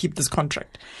I can keep this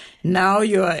contract. Now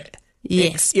you're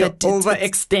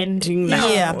overextending now.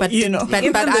 Yeah, but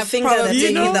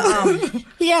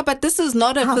but this is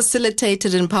not a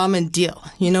facilitated empowerment deal.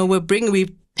 We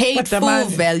paid full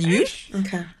value.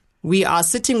 Okay. We are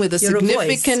sitting with a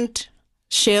significant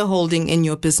shareholding in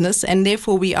your business, and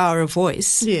therefore we are a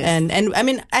voice. Yes. And I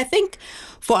mean, I think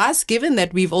for us, given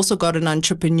that we've also got an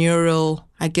entrepreneurial,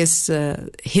 I guess,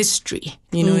 history,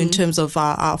 in terms of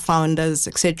our founders,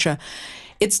 etc.,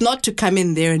 it's not to come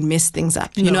in there and mess things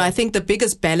up. I think the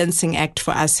biggest balancing act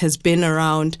for us has been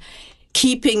around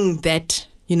keeping that,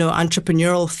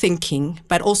 entrepreneurial thinking,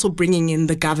 but also bringing in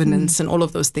the governance and all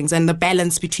of those things, and the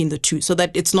balance between the two, so that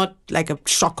it's not like a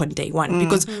shock on day one,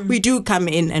 because we do come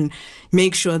in and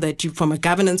make sure that from a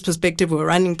governance perspective, we're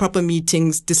running proper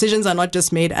meetings. Decisions are not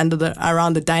just made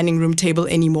around the dining room table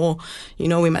anymore.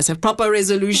 We must have proper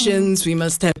resolutions. We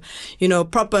must have,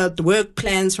 proper work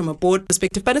plans from a board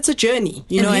perspective, but it's a journey, and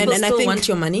people and still I think, want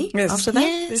your money after that?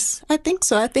 Yes, I think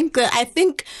so. I think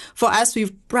for us, we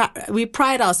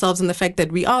pride ourselves in the fact that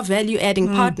we are value-adding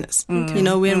partners.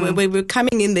 We're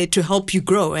coming in there to help you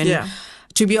grow. And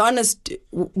to be honest,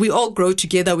 we all grow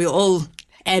together. We all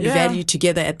add value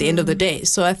together at the end of the day.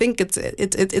 So I think it's a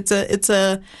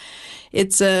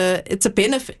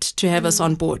benefit to have us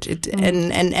on board.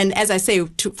 And as I say,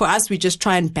 for us, we just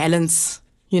try and balance,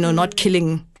 not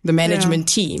killing the management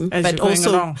team, but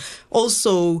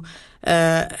also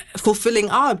fulfilling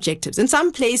our objectives. In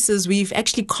some places, we've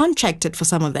actually contracted for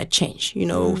some of that change.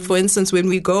 For instance, when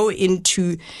we go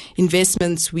into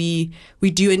investments, we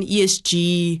do an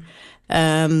ESG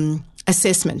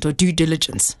assessment or due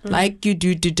diligence. Like you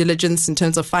do due diligence in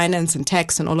terms of finance and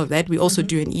tax and all of that, we also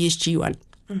do an ESG one.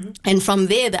 And from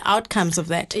there, the outcomes of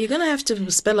that. You're going to have to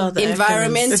spell out the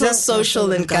environmental,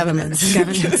 social, and governance.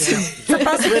 It's a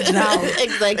buzzword now.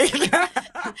 Exactly.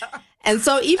 And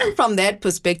so even from that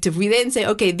perspective, we then say,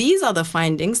 okay, these are the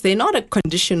findings. They're not a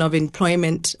condition of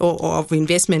employment or of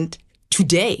investment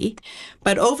today,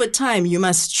 but over time, you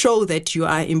must show that you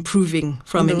are improving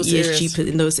from an ESG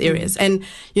in those areas. And,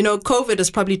 COVID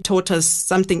has probably taught us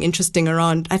something interesting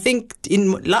around, I think,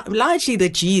 largely the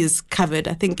G is covered.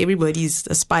 I think everybody's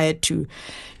aspired to,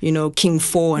 King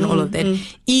 4 and all of that.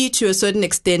 E, to a certain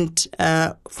extent,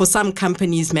 for some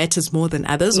companies matters more than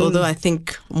others, although I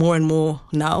think more and more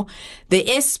now. The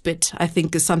S bit, I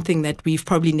think, is something that we've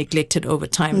probably neglected over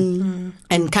time.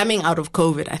 And coming out of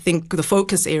COVID, I think the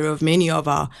focus area of many of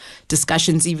our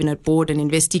discussions, even at board and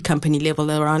investee company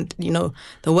level, around, the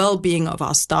well-being of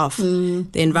our staff, the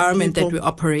environment that we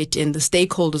operate in, the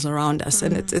stakeholders around us.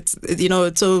 And it's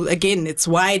so again, it's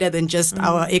wider than just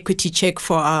our equity check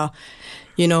for our,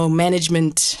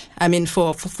 management I mean,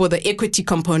 for the equity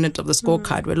component of the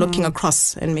scorecard, we're looking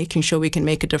across and making sure we can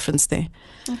make a difference there.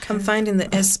 Okay. I'm finding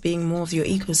the S being more of your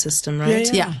ecosystem,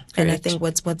 right? Yeah. And I think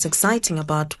what's exciting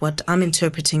about what I'm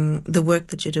interpreting the work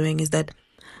that you're doing is that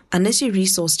unless you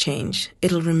resource change,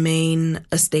 it'll remain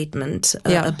a statement,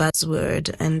 a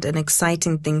buzzword, and an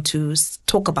exciting thing to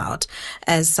talk about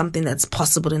as something that's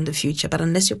possible in the future. But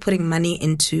unless you're putting money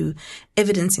into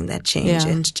evidencing that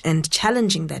change and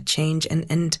challenging that change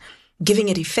and giving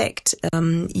it effect,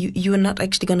 you are not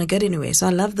actually going to get anywhere. So I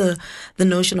love the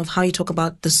notion of how you talk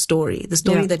about the story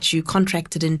that you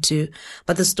contracted into,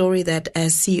 but the story that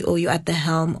as CEO you're at the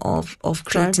helm of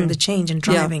creating the change and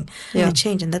driving the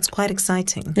change, and that's quite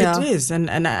exciting. It is, and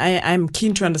I'm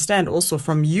keen to understand also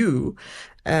from you,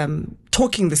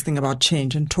 talking this thing about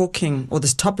change and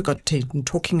this topic of change and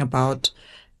talking about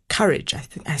courage. I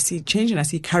think I see change and I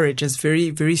see courage as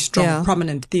very, very strong,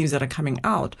 prominent themes that are coming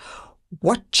out.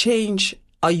 What change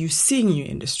are you seeing in your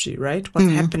industry, right?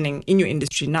 What's happening in your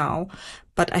industry now?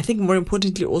 But I think more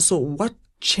importantly also, what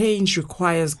change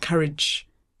requires courage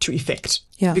to effect?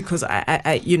 Yeah. Because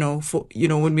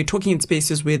when we're talking in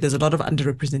spaces where there's a lot of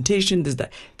underrepresentation,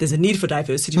 there's a need for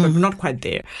diversity, but we're not quite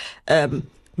there.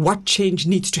 What change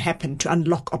needs to happen to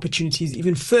unlock opportunities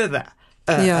even further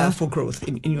for growth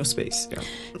in your space?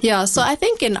 So I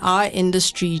think in our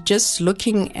industry, just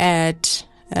looking at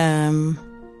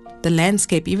the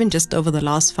landscape, even just over the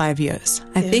last 5 years,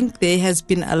 I think there has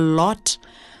been a lot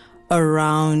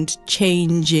around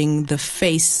changing the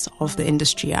face of the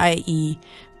industry, i.e.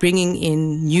 bringing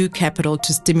in new capital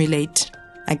to stimulate,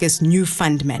 I guess, new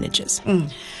fund managers.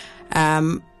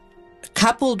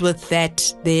 Coupled with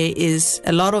that, there is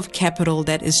a lot of capital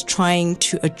that is trying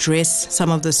to address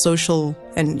some of the social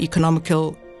and economic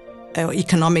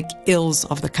ills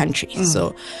of the country.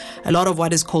 So a lot of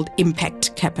what is called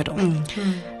impact capital.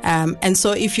 And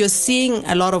so if you're seeing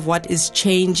a lot of what is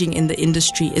changing in the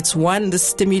industry, it's one, the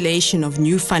stimulation of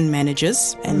new fund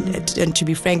managers and to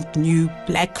be frank, new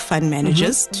black fund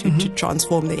managers to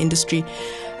transform the industry.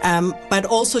 But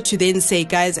also to then say,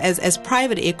 guys, as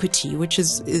private equity, which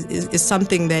is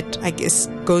something that I guess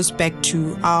goes back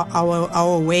to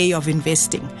our way of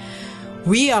investing,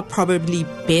 we are probably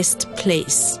best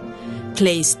placed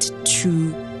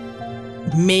to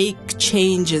make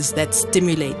changes that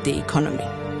stimulate the economy.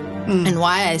 And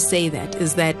why I say that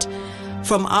is that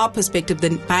from our perspective,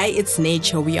 then by its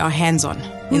nature, we are hands-on.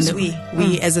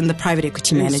 We as in the private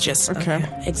equity managers. Okay.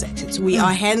 Exactly. So we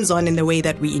are hands-on in the way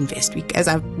that we invest. As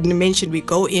I've mentioned, we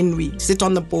go in, we sit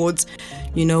on the boards,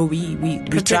 we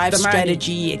drive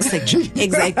strategy, etc.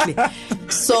 Exactly.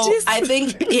 So I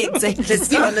think let's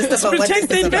be honest about what this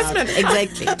is about.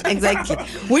 Exactly.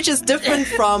 Which is different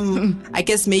from, I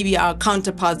guess, maybe our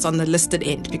counterparts on the listed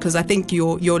end, because I think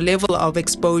your level of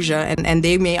exposure, and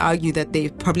they may argue that they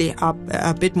probably are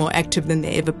a bit more active than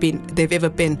they've ever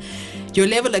been. Your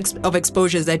level of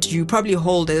exposure is that you probably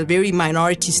hold a very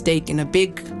minority stake in a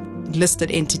big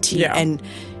listed entity, and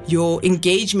your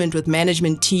engagement with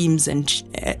management teams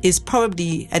is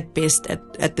probably at best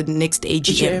at the next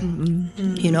AGM.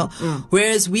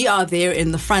 Whereas we are there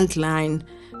in the front line,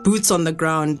 boots on the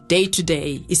ground, day to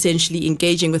day, essentially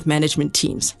engaging with management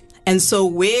teams. And so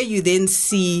where you then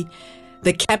see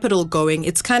the capital going,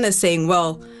 it's kind of saying,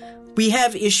 well, we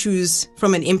have issues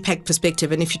from an impact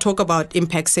perspective. And if you talk about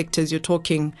impact sectors, you're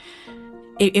talking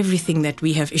everything that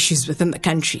we have issues within the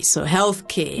country. So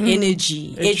healthcare,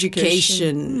 energy,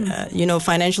 education,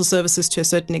 financial services to a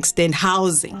certain extent,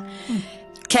 housing.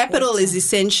 Capital is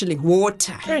essentially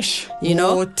water.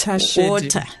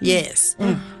 Water, yes.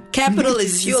 Capital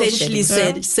is essentially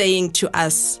saying to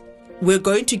us, we're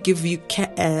going to give you,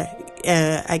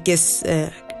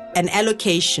 an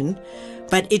allocation,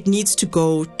 but it needs to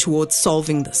go towards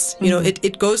solving this.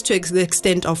 It goes to the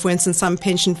extent of, for instance, some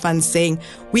pension funds saying,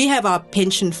 we have our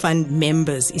pension fund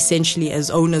members essentially as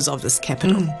owners of this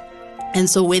capital. And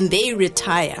so when they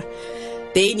retire,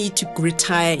 they need to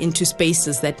retire into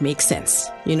spaces that make sense,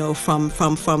 from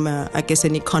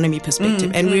an economy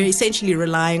perspective. And we're essentially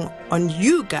relying on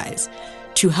you guys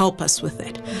to help us with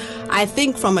that. I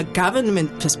think from a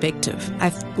government perspective,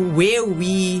 where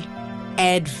we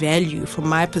add value from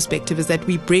my perspective is that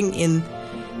we bring in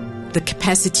the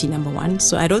capacity, number one.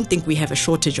 So I don't think we have a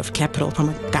shortage of capital from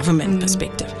a government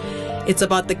perspective. It's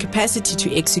about the capacity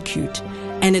to execute.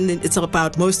 And then it's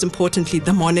about, most importantly,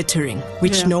 the monitoring,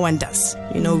 which no one does.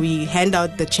 We hand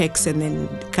out the checks and then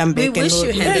come back. We wish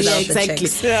you handed out the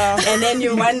checks. Yeah. And then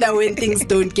you wonder when things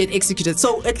don't get executed.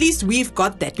 So at least we've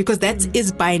got that, because that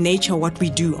is by nature what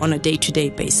we do on a day-to-day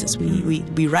basis.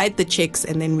 We write the checks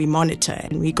and then we monitor,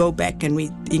 and we go back and we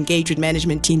engage with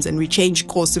management teams, and we change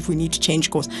course if we need to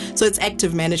change course. So it's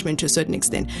active management to a certain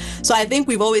extent. So I think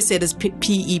we've always said as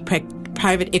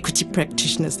private equity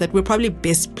practitioners that we're probably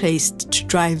best placed to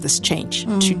drive this change,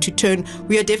 to turn.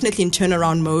 We are definitely in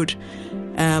turnaround mode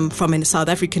from a South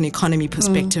African economy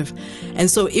perspective. And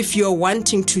so if you're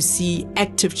wanting to see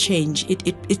active change,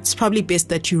 it's probably best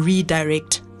that you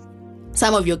redirect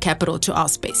some of your capital to our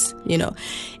space.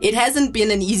 It hasn't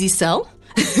been an easy sell.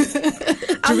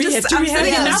 Do we have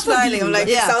enough of you? I'm like,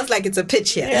 it sounds like it's a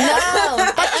pitch here. No,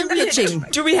 I'm pitching.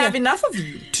 Do we have enough of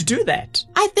you to do that?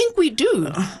 I think we do.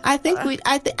 I think.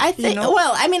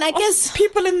 Well, I mean, I guess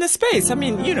people in the space. I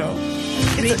mean,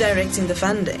 redirecting the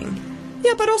funding.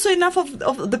 Yeah, but also enough of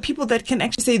the people that can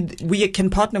actually say, we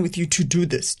can partner with you to do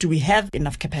this. Do we have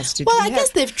enough capacity? Well, I guess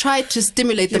they've tried to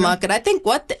stimulate the market. I think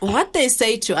what they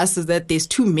say to us is that there's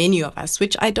too many of us,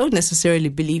 which I don't necessarily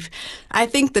believe. I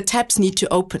think the taps need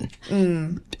to open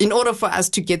in order for us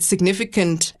to get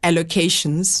significant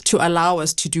allocations to allow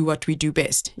us to do what we do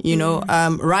best.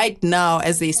 Right now,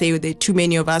 as they say, there are too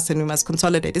many of us and we must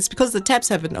consolidate. It's because the taps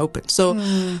haven't opened. So,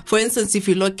 for instance, if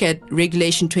you look at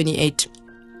Regulation 28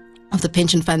 of the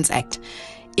Pension Funds Act,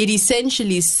 it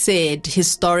essentially said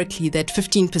historically that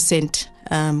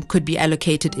 15% could be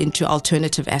allocated into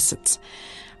alternative assets.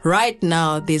 Right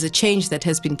now, there's a change that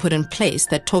has been put in place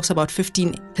that talks about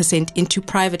 15% into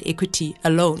private equity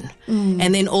alone,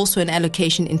 and then also an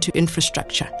allocation into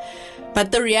infrastructure.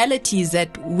 But the reality is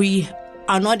that we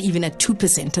are not even at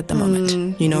 2% at the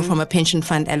moment, from a pension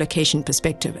fund allocation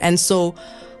perspective. And so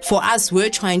for us, we're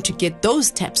trying to get those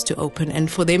taps to open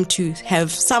and for them to have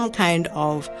some kind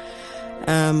of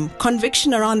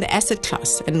conviction around the asset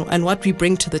class and what we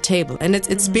bring to the table. And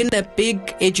it's been a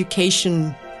big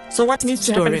education. So what needs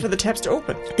to happen for the taps to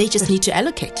open? They just need to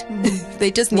allocate. They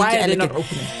just need Why to allocate. Why are they not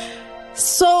opening?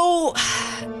 So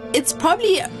it's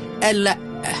probably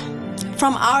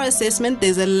from our assessment,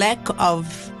 there's a lack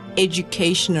of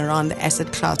education around the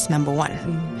asset class, number one,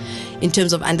 in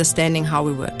terms of understanding how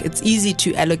we work. It's easy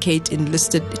to allocate in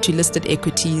listed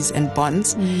equities and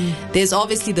bonds. There's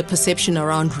obviously the perception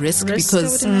around risk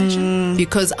because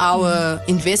our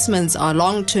investments are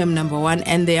long-term, number one,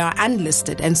 and they are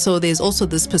unlisted. And so there's also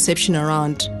this perception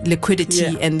around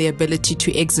liquidity and the ability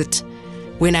to exit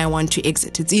when I want to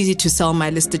exit. It's easy to sell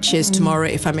my listed shares tomorrow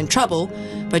if I'm in trouble,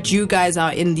 but you guys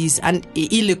are in these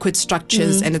illiquid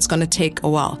structures and it's going to take a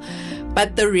while.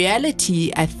 But the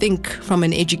reality, I think, from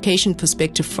an education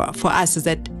perspective for us is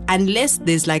that unless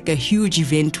there's like a huge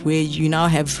event where you now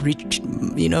have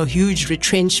huge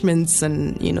retrenchments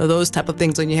and those type of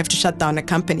things, and you have to shut down a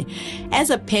company,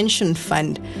 as a pension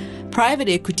fund, private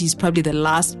equity is probably the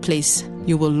last place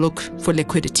you will look for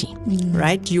liquidity,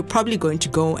 right? You're probably going to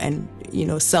go and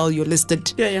sell your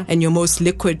listed and your most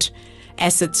liquid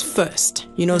assets first.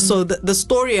 So the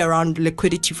story around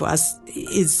liquidity for us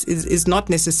is not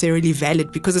necessarily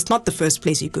valid because it's not the first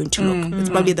place you're going to look. It's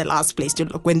probably the last place to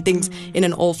look when things in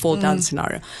an all fall down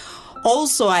scenario.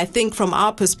 Also, I think from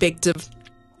our perspective,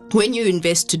 when you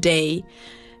invest today,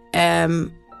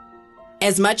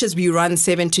 as much as we run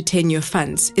 7 to 10 year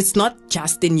funds, it's not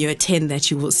just in year 10 that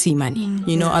you will see money.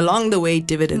 Along the way,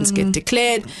 dividends get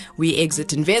declared, we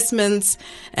exit investments,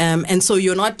 and so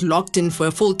you're not locked in for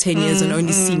a full 10 years and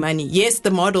only see money. Yes,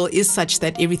 the model is such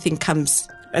that everything comes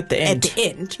at the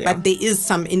end, but there is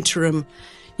some interim,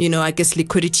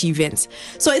 liquidity events.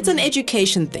 So it's an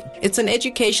education thing.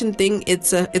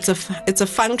 It's a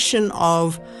function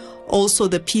of also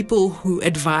the people who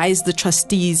advise the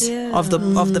trustees of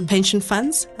the pension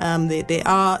funds. They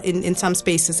are in some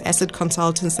spaces asset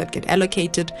consultants that get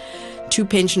allocated to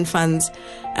pension funds,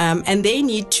 and they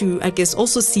need to, I guess,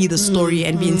 also see the story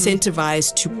and be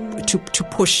incentivized to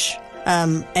push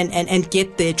and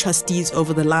get their trustees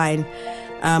over the line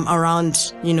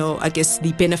around, I guess,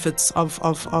 the benefits of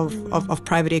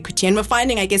private equity. And we're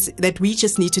finding, I guess, that we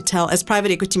just need to tell, as private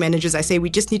equity managers, I say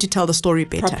we just need to tell the story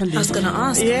better. Properly. I was going to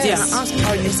ask.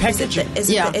 How you package it. Is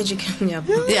it the education?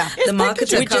 The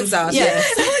marketer comes out.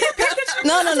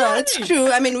 No, it's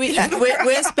true. I mean,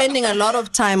 we're spending a lot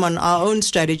of time on our own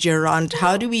strategy around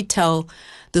how do we tell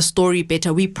the story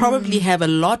better. We probably have a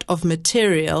lot of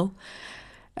material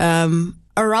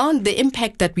around the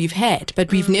impact that we've had,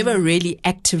 but we've never really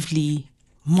actively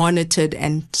monitored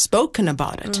and spoken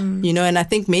about it, you know, and I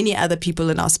think many other people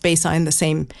in our space are in the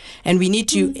same, and we need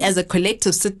to, as a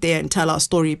collective, sit there and tell our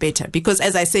story better, because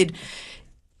as I said,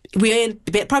 we're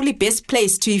probably best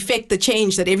placed to effect the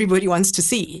change that everybody wants to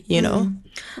see, you know.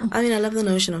 I mean, I love the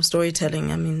notion of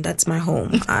storytelling. I mean, that's my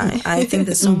home. I think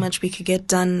there's so much we could get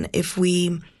done if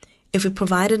we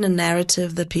provided a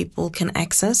narrative that people can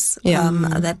access,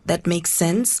 that makes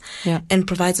sense, and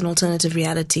provides an alternative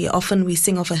reality. Often we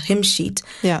sing off a hymn sheet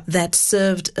that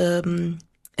served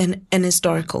an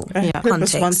historical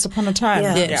context. Once upon a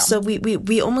time. So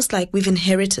we almost like we've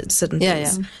inherited certain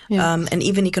things. And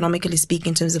even economically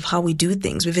speaking, in terms of how we do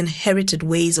things, we've inherited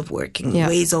ways of working,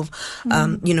 ways of,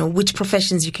 you know, which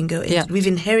professions you can go in. We've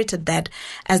inherited that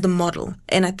as the model.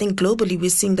 And I think globally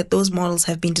we're seeing that those models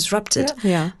have been disrupted.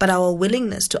 But our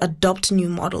willingness to adopt new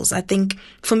models, I think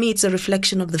for me, it's a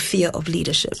reflection of the fear of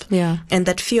leadership. And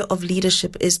that fear of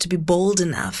leadership is to be bold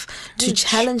enough to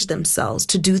challenge themselves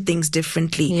to do things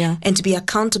differently. And to be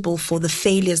accountable for the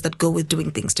failures that go with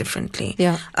doing things differently.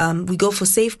 We go for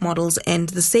safe models, and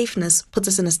the safeness puts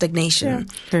us in a stagnation.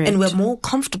 And we're more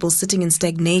comfortable sitting in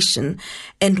stagnation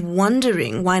and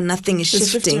wondering why nothing is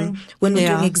shifting when we're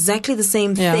doing exactly the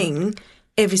same thing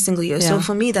every single year. So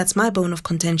for me, that's my bone of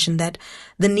contention, that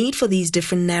the need for these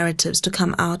different narratives to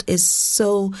come out is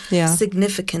so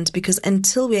significant, because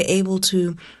until we're able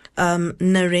to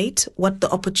narrate what the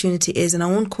opportunity is, and I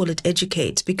won't call it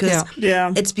educate, because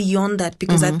it's beyond that,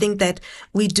 because I think that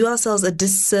we do ourselves a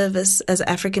disservice as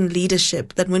African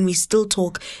leadership, that when we still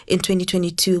talk in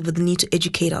 2022 with the need to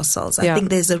educate ourselves, I think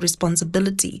there's a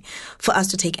responsibility for us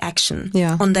to take action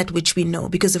on that which we know.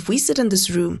 Because if we sit in this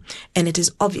room and it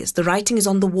is obvious, the writing is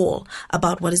on the wall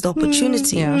about what is the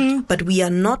opportunity, but we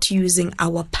are not using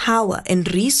our power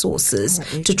and resources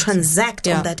to transact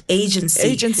on that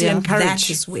agency and courage. That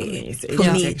is where,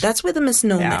 for me, that's where the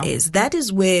misnomer is. That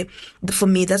is where, for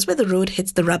me, that's where the road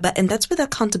hits the rubber, and that's where the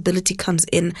accountability comes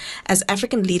in as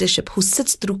African leadership, who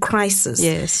sits through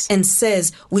crisis and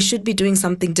says we should be doing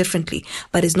something differently,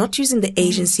 but is not using the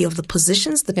agency of the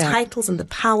positions, the titles, and the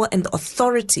power and the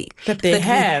authority that we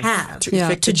have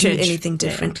to do anything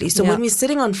differently. So when we're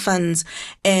sitting on funds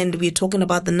and we're talking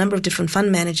about the number of different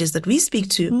fund managers that we speak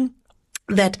to,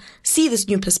 that see this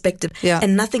new perspective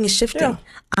and nothing is shifting.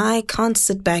 I can't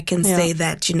sit back and say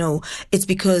that, you know, it's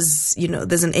because, you know,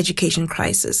 there's an education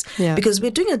crisis. Because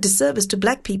we're doing a disservice to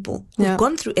Black people who've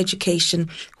gone through education,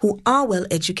 who are well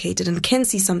educated and can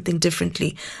see something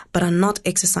differently, but are not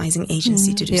exercising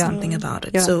agency to do something about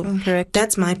it. So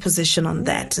that's my position on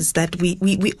that, is that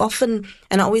we often,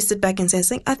 and I always sit back and say,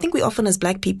 I think we often as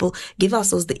Black people give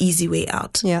ourselves the easy way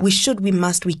out. We should, we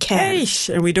must, we can.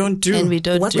 And we don't do. And we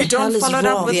don't what do. the hell is follow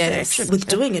wrong with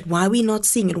doing it? Why are we not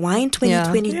seeing it? Why in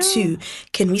 2022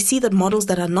 can we see that models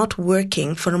that are not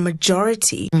working for a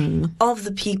majority of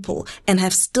the people and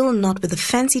have still not, with the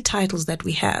fancy titles that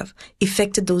we have,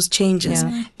 effected those changes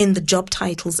in the job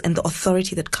titles and the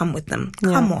authority that come with them?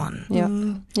 Come on.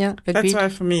 That's why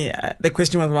for me the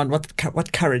question was around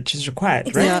what courage is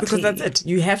required, right? Because that's it.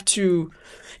 You have to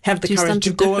have the courage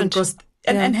to go across.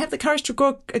 And have the courage to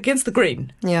go against the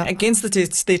grain, against the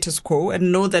status quo,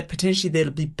 and know that potentially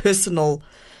there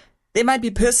might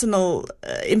be personal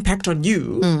impact on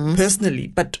you personally,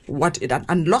 but what it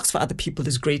unlocks for other people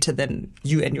is greater than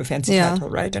you and your fancy title,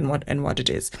 right? And what it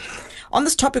is. On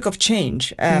this topic of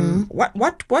change,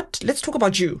 what? Let's talk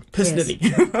about you personally.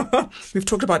 Yes. We've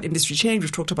talked about industry change.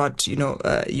 We've talked about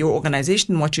your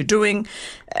organization, what you're doing.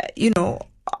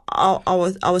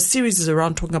 Our series is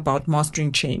around talking about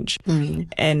mastering change,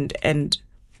 and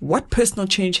what personal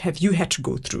change have you had to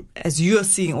go through as you are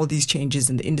seeing all these changes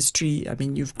in the industry? I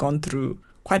mean, you've gone through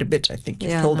quite a bit. I think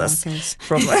you've told us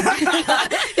from.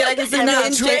 I've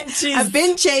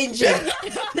been changing.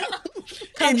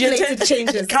 Calculated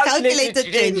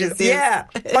changes. Yeah.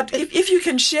 But if you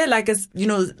can share,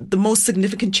 the most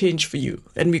significant change for you,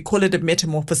 and we call it a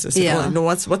metamorphosis.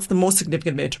 What's the most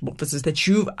significant metamorphosis that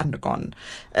you've undergone,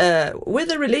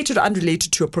 whether related or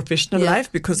unrelated to your professional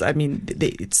life? Because I mean,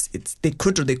 they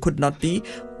could or they could not be.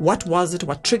 What was it?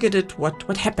 What triggered it?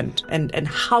 What happened? And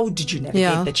how did you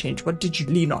navigate the change? What did you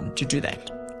lean on to do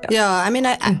that? I mean,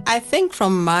 I think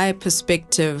from my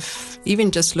perspective,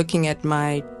 even just looking at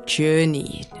my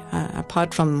journey,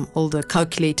 apart from all the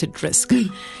calculated risk,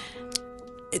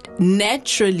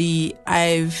 naturally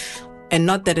and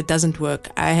not that it doesn't work,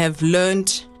 I have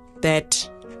learned that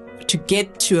to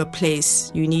get to a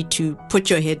place, you need to put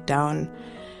your head down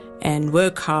and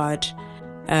work hard,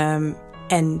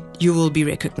 and you will be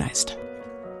recognized.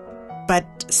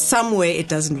 but somewhere it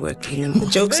doesn't work anymore.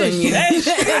 Joke's on you.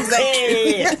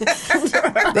 Exactly.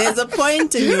 There's a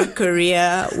point in your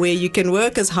career where you can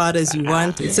work as hard as you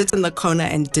want, sit in the corner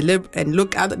and deliver and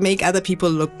make other people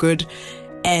look good,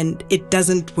 and it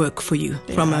doesn't work for you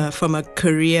from a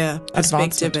career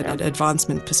perspective and an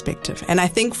advancement perspective. And I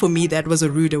think for me that was a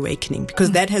rude awakening,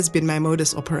 because that has been my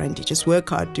modus operandi. Just work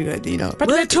hard, do it, But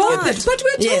we're told that.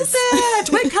 Yes.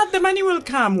 Work hard, the money will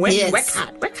come. Work Yes.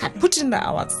 hard. Put in the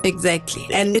hours. Exactly.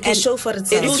 And it will show for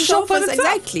itself. It will show for itself.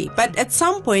 Exactly. But at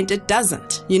some point it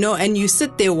doesn't, and you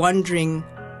sit there wondering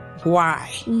why,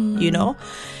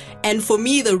 And for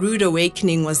me, the rude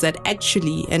awakening was that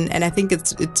actually, and I think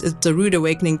it's a rude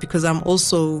awakening because I'm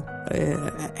also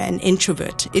an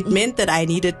introvert. It meant that I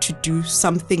needed to do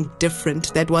something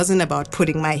different that wasn't about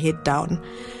putting my head down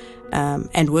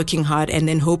and working hard and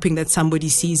then hoping that somebody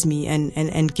sees me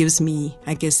and gives me,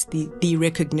 I guess, the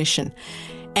recognition.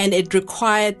 And it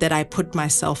required that I put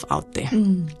myself out there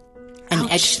and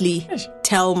actually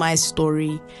tell my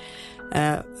story.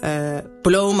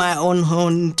 Blow my own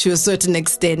horn to a certain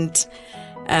extent,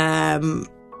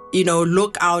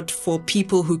 look out for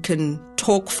people who can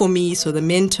talk for me. So the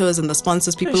mentors and the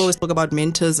sponsors, people always talk about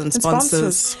mentors and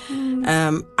sponsors.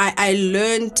 I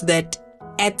learned that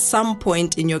at some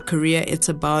point in your career, it's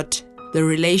about the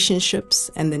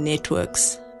relationships and the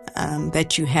networks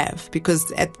that you have,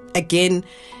 because again,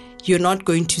 you're not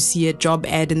going to see a job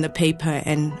ad in the paper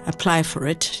and apply for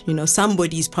it.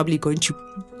 Somebody's probably going to,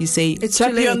 it's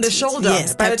tap you on the shoulder.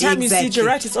 Yes, by the time you see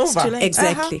Gerard, it's over.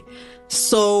 Exactly.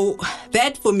 So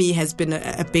that for me has been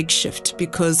a big shift,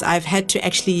 because I've had to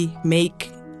actually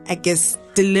make, I guess,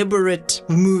 deliberate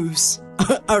moves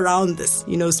around this.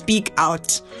 Speak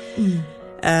out,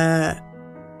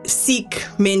 seek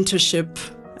mentorship.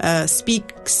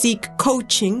 Seek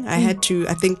coaching. I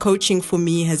think coaching for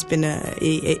me has been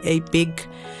a big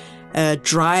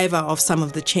driver of some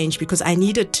of the change, because I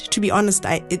needed, to be honest,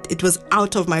 it was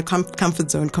out of my comfort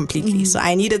zone completely. So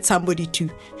I needed somebody to,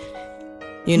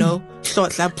 push me.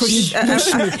 I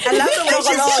love the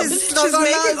way she's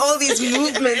making all these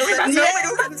movements.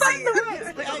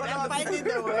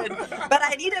 But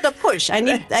I needed a push. I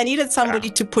needed somebody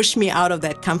to push me out of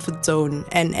that comfort zone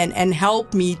and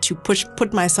help me to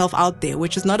put myself out there,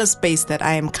 which is not a space that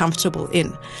I am comfortable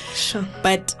in. Sure.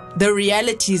 But the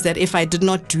reality is that if I did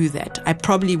not do that, I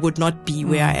probably would not be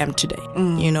where I am today.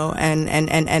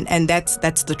 And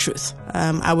that's the truth.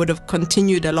 I would have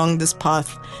continued along this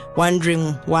path,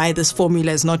 wondering why this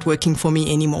formula is not working for me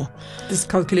anymore. This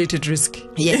calculated risk.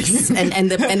 Yes,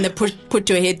 and the put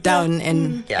your head down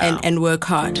and work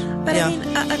hard. But I mean,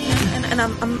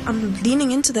 I'm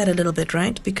leaning into that a little bit,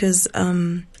 right? Because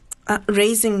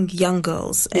raising young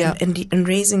girls and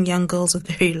raising young girls with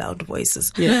very loud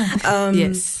voices. Yeah.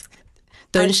 Yes.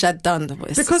 Don't shut down the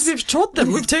voices. Because we've taught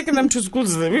them. We've taken them to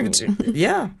schools. We've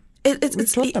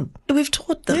taught them. We've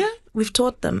taught them. Yeah. We've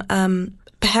taught them.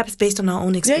 Perhaps based on our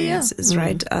own experiences,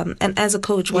 right? And as a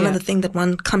coach, one of the things that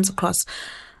one comes across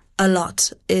a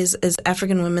lot is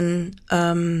African women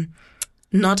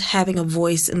not having a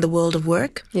voice in the world of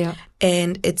work. Yeah.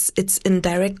 And it's in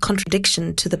direct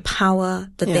contradiction to the power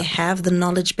that they have, the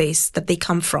knowledge base that they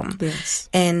come from. Yes.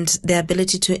 And their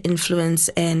ability to influence,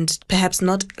 and perhaps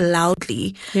not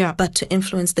loudly, but to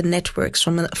influence the networks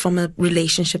from a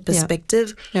relationship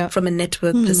perspective, from a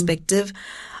network perspective.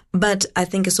 But I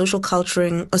think a social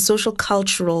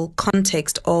cultural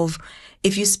context of,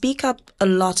 if you speak up a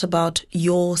lot about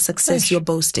your success, you're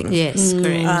boasting. Yes,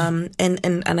 correct.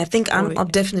 And I think I'm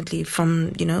definitely from,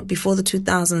 before the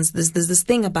 2000s, there's this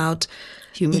thing about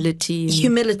humility,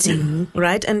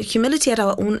 right? And humility at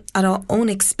our own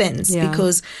expense,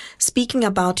 because speaking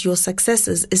about your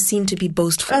successes is seen to be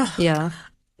boastful.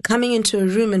 Coming into a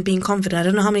room and being confident. I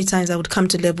don't know how many times I would come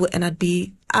to Lebu and I'd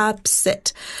be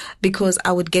upset because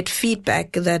I would get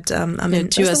feedback that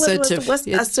too assertive.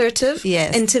 Assertive,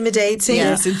 yes, intimidating.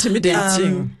 Yes,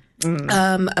 intimidating.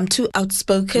 I'm too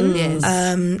outspoken. Yes.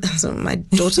 So my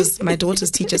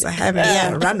daughter's teachers are having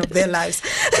a run of their lives.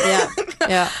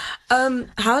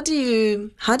 How do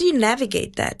you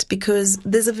navigate that? Because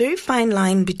there's a very fine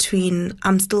line between,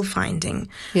 I'm still finding,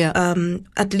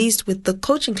 at least with the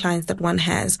coaching clients that one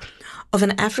has, of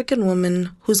an African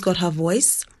woman who's got her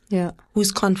voice,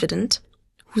 who's confident,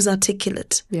 who's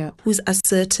articulate, who's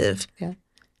assertive,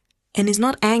 and is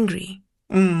not angry.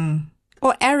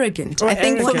 Or arrogant. I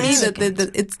think for me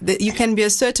that you can be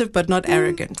assertive but not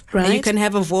arrogant. Right. And you can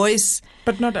have a voice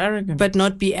but not arrogant. But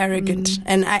not be arrogant.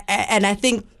 And I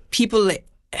think people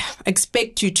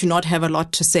expect you to not have a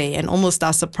lot to say and almost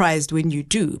are surprised when you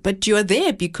do. But you're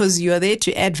there because you're there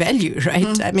to add value,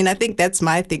 right? I mean, I think that's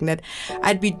my thing, that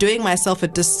I'd be doing myself a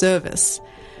disservice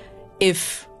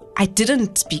if I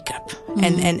didn't speak up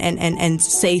and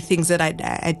say things that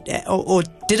or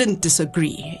didn't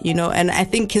disagree, you know. And I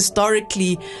think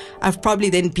historically, I've probably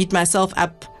then beat myself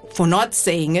up for not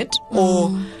saying it, or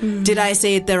did I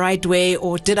say it the right way,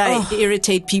 or did I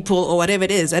irritate people, or whatever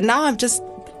it is. And now I'm just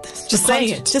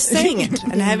saying it,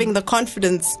 and having the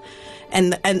confidence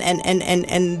and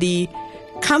the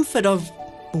comfort of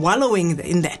wallowing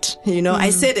in that, you know. I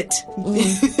said it,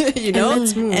 you know,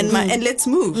 and let's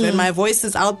move. And my voice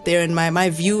is out there, and my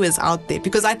view is out there,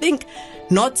 because I think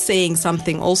not saying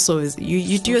something also is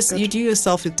you do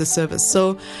yourself a disservice.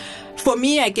 So for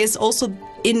me, I guess also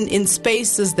in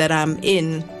spaces that I'm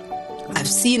in, I've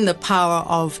seen the power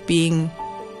of being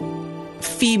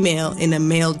female in a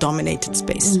male-dominated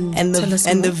space, and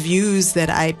the views that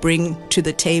I bring to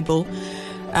the table.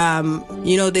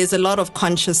 You know, there's a lot of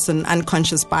conscious and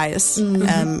unconscious bias in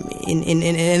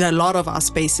a lot of our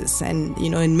spaces, and you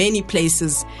know, in many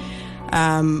places,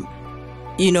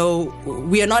 you know,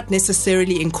 we are not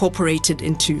necessarily incorporated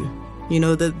into, you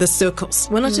know, the circles.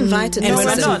 We're not invited. And we're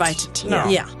not invited. No.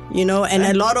 Yeah. You know, and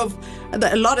a lot,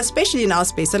 especially in our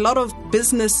space, a lot of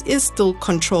business is still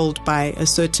controlled by a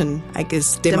certain, I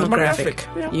guess, demographic.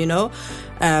 You know,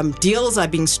 deals are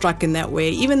being struck in that way.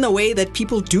 Even the way that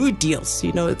people do deals,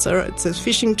 you know, it's a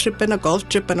fishing trip and a golf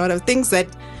trip and whatever, things that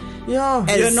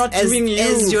you're not doing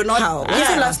you're not. How?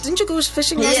 Yeah. Last, didn't you go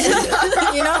fishing? You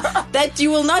know, that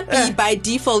you will not be by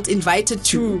default invited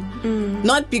to,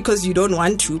 not because you don't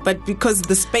want to, but because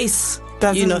the space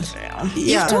doesn't. You know,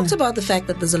 You've talked about the fact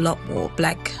that there's a lot more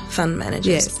black fund managers.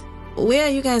 Yes. Where are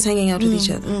you guys hanging out with each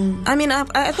other? I mean,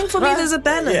 I think for me there's a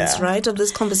balance, right, of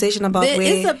this conversation about there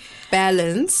is a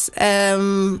balance.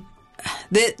 There's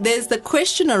the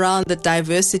question around the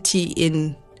diversity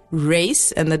in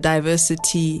race and the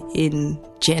diversity in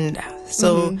gender.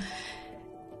 So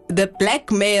the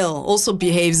black male also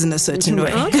behaves in a certain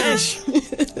way. Okay.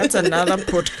 That's another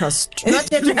podcast.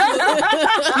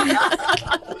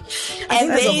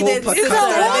 And they then sit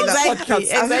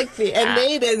exactly. And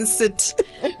they then sit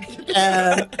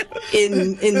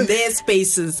in their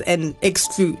spaces and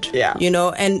exclude. Yeah. You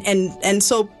know, and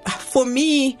so for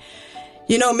me,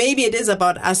 you know, maybe it is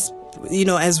about us, you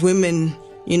know, as women,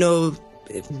 you know,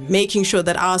 making sure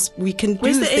that we can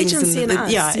do things in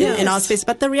our space.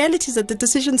 But the reality is that the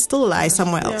decisions still lie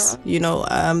somewhere else. You know,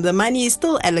 the money is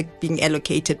still being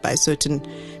allocated by certain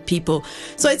people.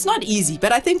 So it's not easy,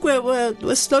 but I think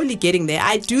we're slowly getting there.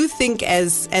 I do think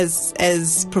as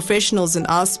professionals in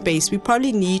our space, we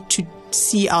probably need to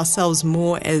see ourselves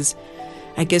more as,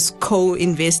 I guess,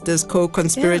 co-investors,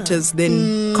 co-conspirators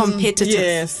than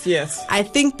competitors. Yes. I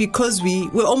think because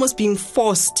we're almost being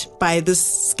forced by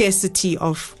this scarcity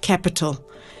of capital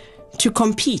to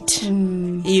compete,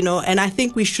 you know, and I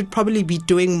think we should probably be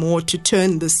doing more to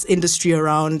turn this industry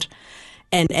around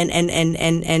and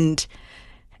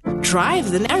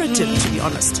drive the narrative, to be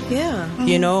honest. Yeah.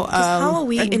 You know, how are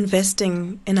we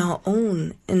investing in our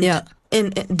own in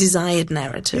desired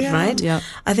narrative, right? Yeah.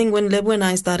 I think when Lebo and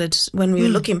I started, when we were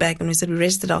looking back and we said we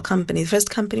registered our company, the first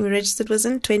company we registered was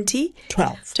in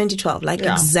 2012, like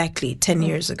exactly 10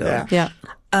 years ago. Yeah.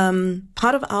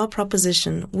 Part of our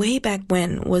proposition way back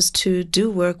when was to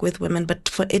do work with women, but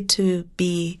for it to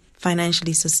be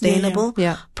financially sustainable,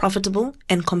 profitable,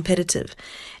 and competitive.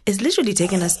 It's literally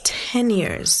taken us 10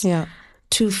 years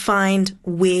to find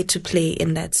where to play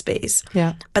in that space.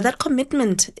 Yeah. But that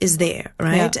commitment is there,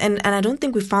 right? Yeah. And I don't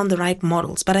think we found the right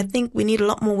models, but I think we need a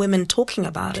lot more women talking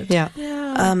about it. Yeah.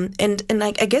 And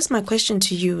I guess my question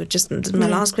to you, just my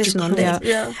last question on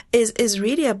this, is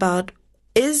really about,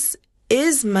 is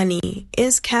money,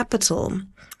 is capital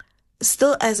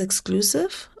still as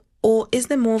exclusive? Or is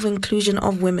there more of inclusion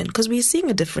of women? Because we're seeing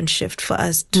a different shift for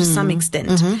us to some extent.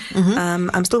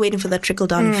 I'm still waiting for that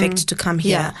trickle-down effect to come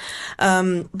here.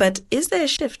 But is there a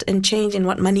shift and change in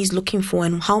what money is looking for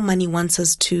and how money wants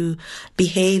us to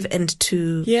behave and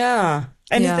to... Yeah.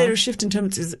 And is there a shift in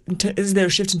terms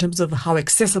of how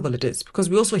accessible it is?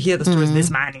 Because we also hear the stories, there's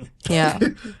money. Yeah.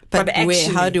 but actually,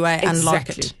 how do I unlock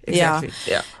it? Exactly.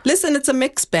 Yeah. Listen, it's a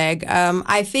mixed bag.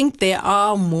 I think there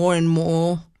are more and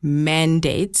more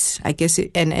mandates, I guess,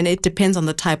 and it depends on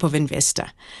the type of investor,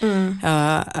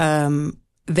 that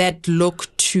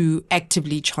look to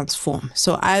actively transform.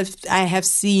 So I have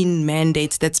seen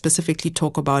mandates that specifically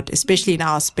talk about, especially in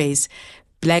our space,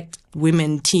 black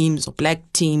women teams or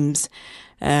black teams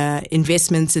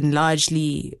investments in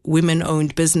largely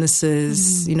women-owned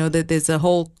businesses. You know, there's a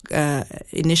whole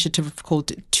initiative called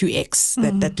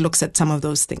 2X that looks at some of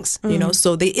those things. You know,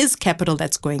 so there is capital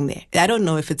that's going there. I don't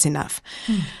know if it's enough,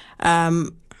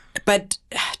 but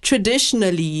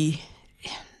traditionally.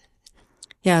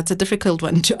 Yeah, it's a difficult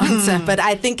one to answer, but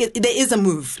I think there is a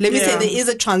move. Let me say there is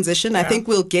a transition. I think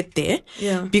we'll get there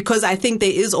because I think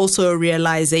there is also a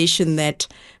realization that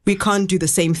we can't do the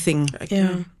same thing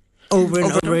over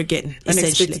and over again,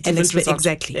 essentially.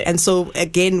 Exactly. Yeah. And so,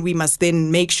 again, we must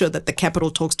then make sure that the capital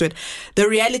talks to it. The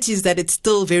reality is that it's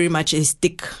still very much a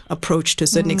stick approach to a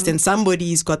certain extent.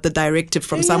 Somebody's got the directive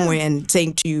from somewhere and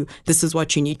saying to you, this is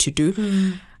what you need to do.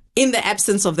 In the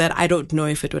absence of that, I don't know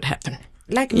if it would happen.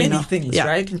 Like many things,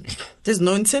 right? There's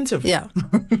no incentive. Yeah.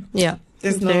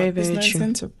 There's very true.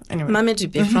 Incentive. Anyway.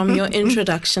 Mamedupi, from your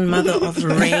introduction, Mother of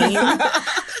Rain.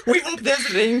 We hope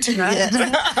there's rain tonight.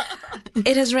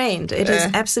 It has rained. It has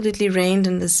absolutely rained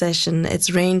in this session.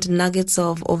 It's rained nuggets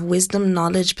of wisdom,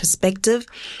 knowledge, perspective.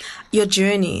 Your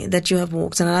journey that you have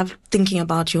walked, and I'm thinking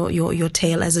about your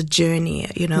tale as a journey.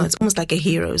 You know, it's almost like a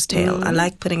hero's tale. I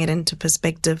like putting it into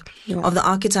perspective of the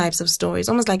archetypes of stories,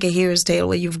 almost like a hero's tale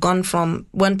where you've gone from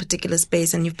one particular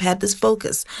space and you've had this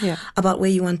focus about where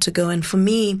you want to go. And for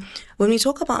me, when we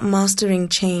talk about mastering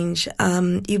change,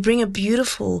 you bring a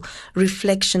beautiful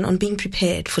reflection on being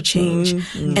prepared for change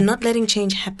and not letting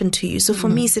change happen to you. So for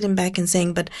me, sitting back and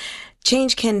saying, but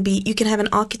change can be, you can have an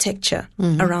architecture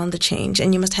around the change,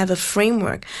 and you must have a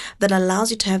framework that allows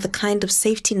you to have the kind of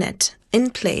safety net in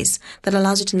place that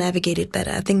allows you to navigate it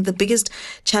better. I think the biggest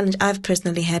challenge I've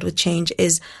personally had with change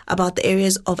is about the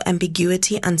areas of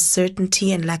ambiguity,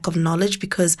 uncertainty, and lack of knowledge,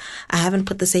 because I haven't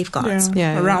put the safeguards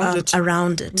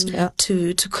around it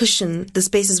to cushion the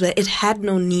spaces where it had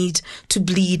no need to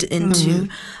bleed into.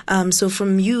 So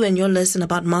from you and your lesson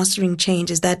about mastering change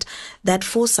is that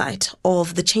foresight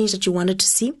of the change that you wanted to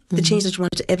see, the change that you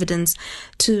wanted to evidence,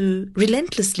 to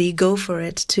relentlessly go for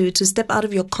it, to step out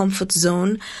of your comfort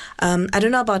zone. I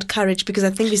don't know about courage, because I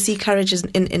think we see courage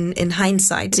in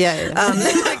hindsight.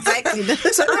 Exactly.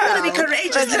 So I'm going to be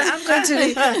courageous. And I'm going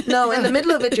to be... No, in the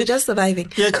middle of it, you're just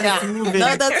surviving. No,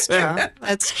 that's true.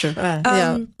 That's true.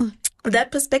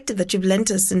 That perspective that you've lent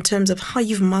us in terms of how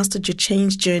you've mastered your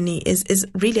change journey is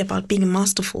really about being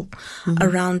masterful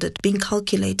around it, being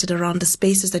calculated around the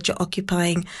spaces that you're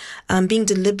occupying, being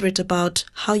deliberate about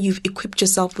how you've equipped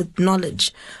yourself with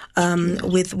knowledge,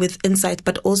 with insight,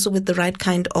 but also with the right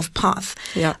kind of path.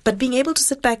 But being able to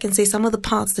sit back and say some of the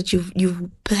paths that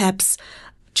you've perhaps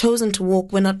chosen to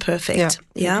walk were not perfect.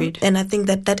 And I think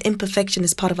that imperfection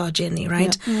is part of our journey,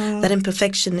 right? That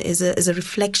imperfection is a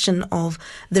reflection of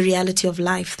the reality of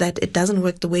life, that it doesn't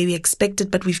work the way we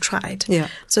expected, but we've tried.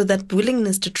 So that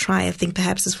willingness to try, I think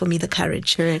perhaps is for me the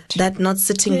courage. That not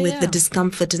sitting with the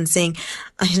discomfort and saying,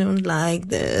 I don't like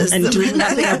this. And doing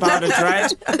nothing about it,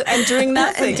 right? And doing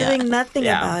nothing.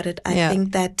 About it. I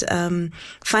think that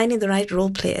finding the right role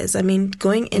players. I mean,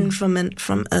 going in from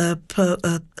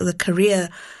the career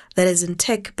that is in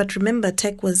tech, but remember,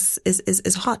 tech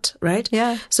is hot, right?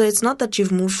 So it's not that you've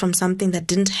moved from something that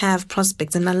didn't have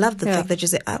prospects, and I love the fact that you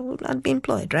say, I will not be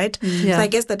employed, right? So I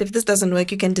guess that if this doesn't work,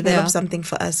 you can develop something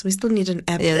for us. We still need an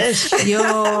app. I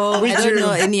don't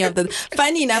know any of them.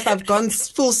 Funny enough, I've gone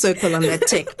full circle on that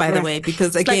tech, by the way,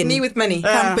 because again, like me with money.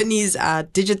 Companies are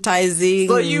digitizing,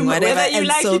 so you, whatever, whether you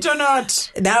like it or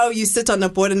not. Now you sit on a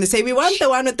board and they say, we want the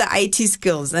one with the IT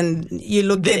skills, and you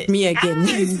look at me again.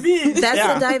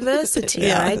 That's the diversity,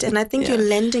 right? And I think you're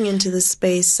lending into the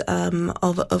space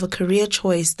of a career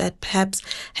choice that perhaps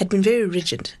had been very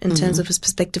rigid in terms of his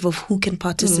perspective of who can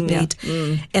participate.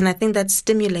 And I think that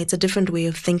stimulates a different way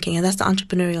of thinking, and that's the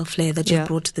entrepreneurial flair that you've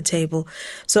brought to the table.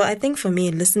 So I think for me,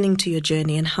 listening to your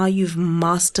journey and how you've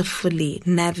masterfully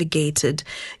navigated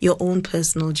your own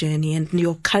personal journey, and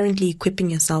you're currently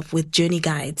equipping yourself with journey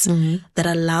guides that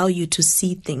allow you to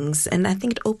see things, and I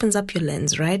think it opens up your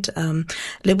lens, right?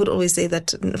 Leb would always say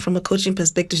that from a coaching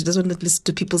perspective, she doesn't want to listen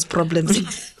to people's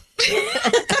problems.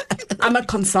 I'm a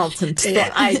consultant, so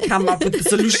I come up with the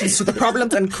solutions to the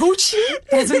problems, and coaching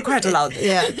isn't quite allowed.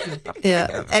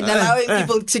 And allowing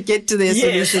people to get to their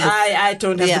solutions. I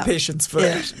don't have the patience for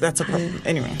it. That's a problem.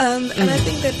 Anyway. And I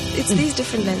think that it's these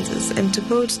different lenses. And to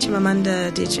quote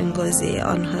Chimamanda Ngozi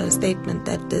on her statement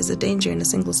that there's a danger in a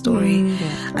single story,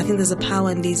 I think there's a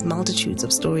power in these multitudes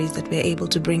of stories that we're able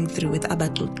to bring through with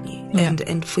Abaxoxi.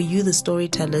 And for you, the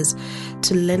storytellers,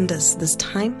 to lend us this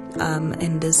time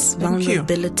and this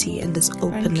vulnerability and this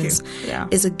openness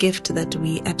is a gift that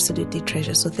we absolutely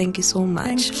treasure. So thank you so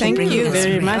much. Thank you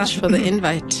very much for the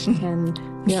invite. And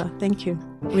thank you.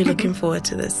 We're looking forward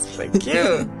to this. Thank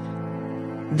you.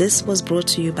 This was brought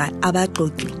to you by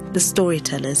Abaxoxi, the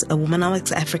Storytellers, a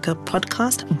Womanomics Africa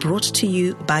podcast brought to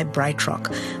you by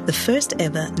BrightRock, the first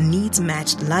ever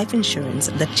needs-matched life insurance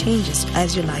that changes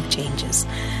as your life changes.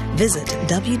 Visit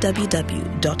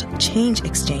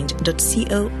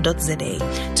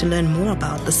www.changeexchange.co.za to learn more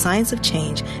about the science of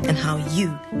change and how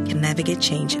you can navigate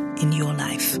change in your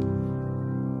life.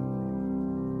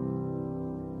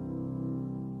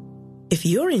 If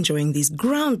you're enjoying these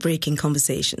groundbreaking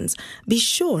conversations, be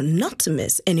sure not to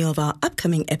miss any of our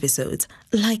upcoming episodes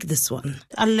like this one.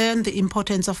 I learned the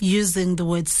importance of using the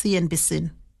word see and be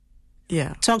seen.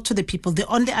 Yeah. Talk to the people. The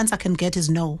only answer I can get is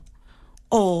no.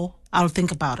 Or I'll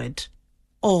think about it.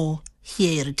 Or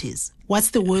here it is.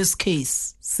 What's the worst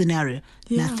case scenario?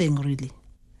 Yeah. Nothing really.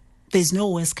 There's no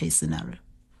worst case scenario.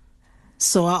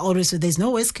 So I always say there's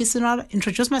no worst case scenario.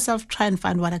 Introduce myself, try and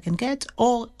find what I can get,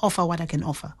 or offer what I can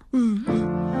offer.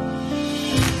 Mm-hmm.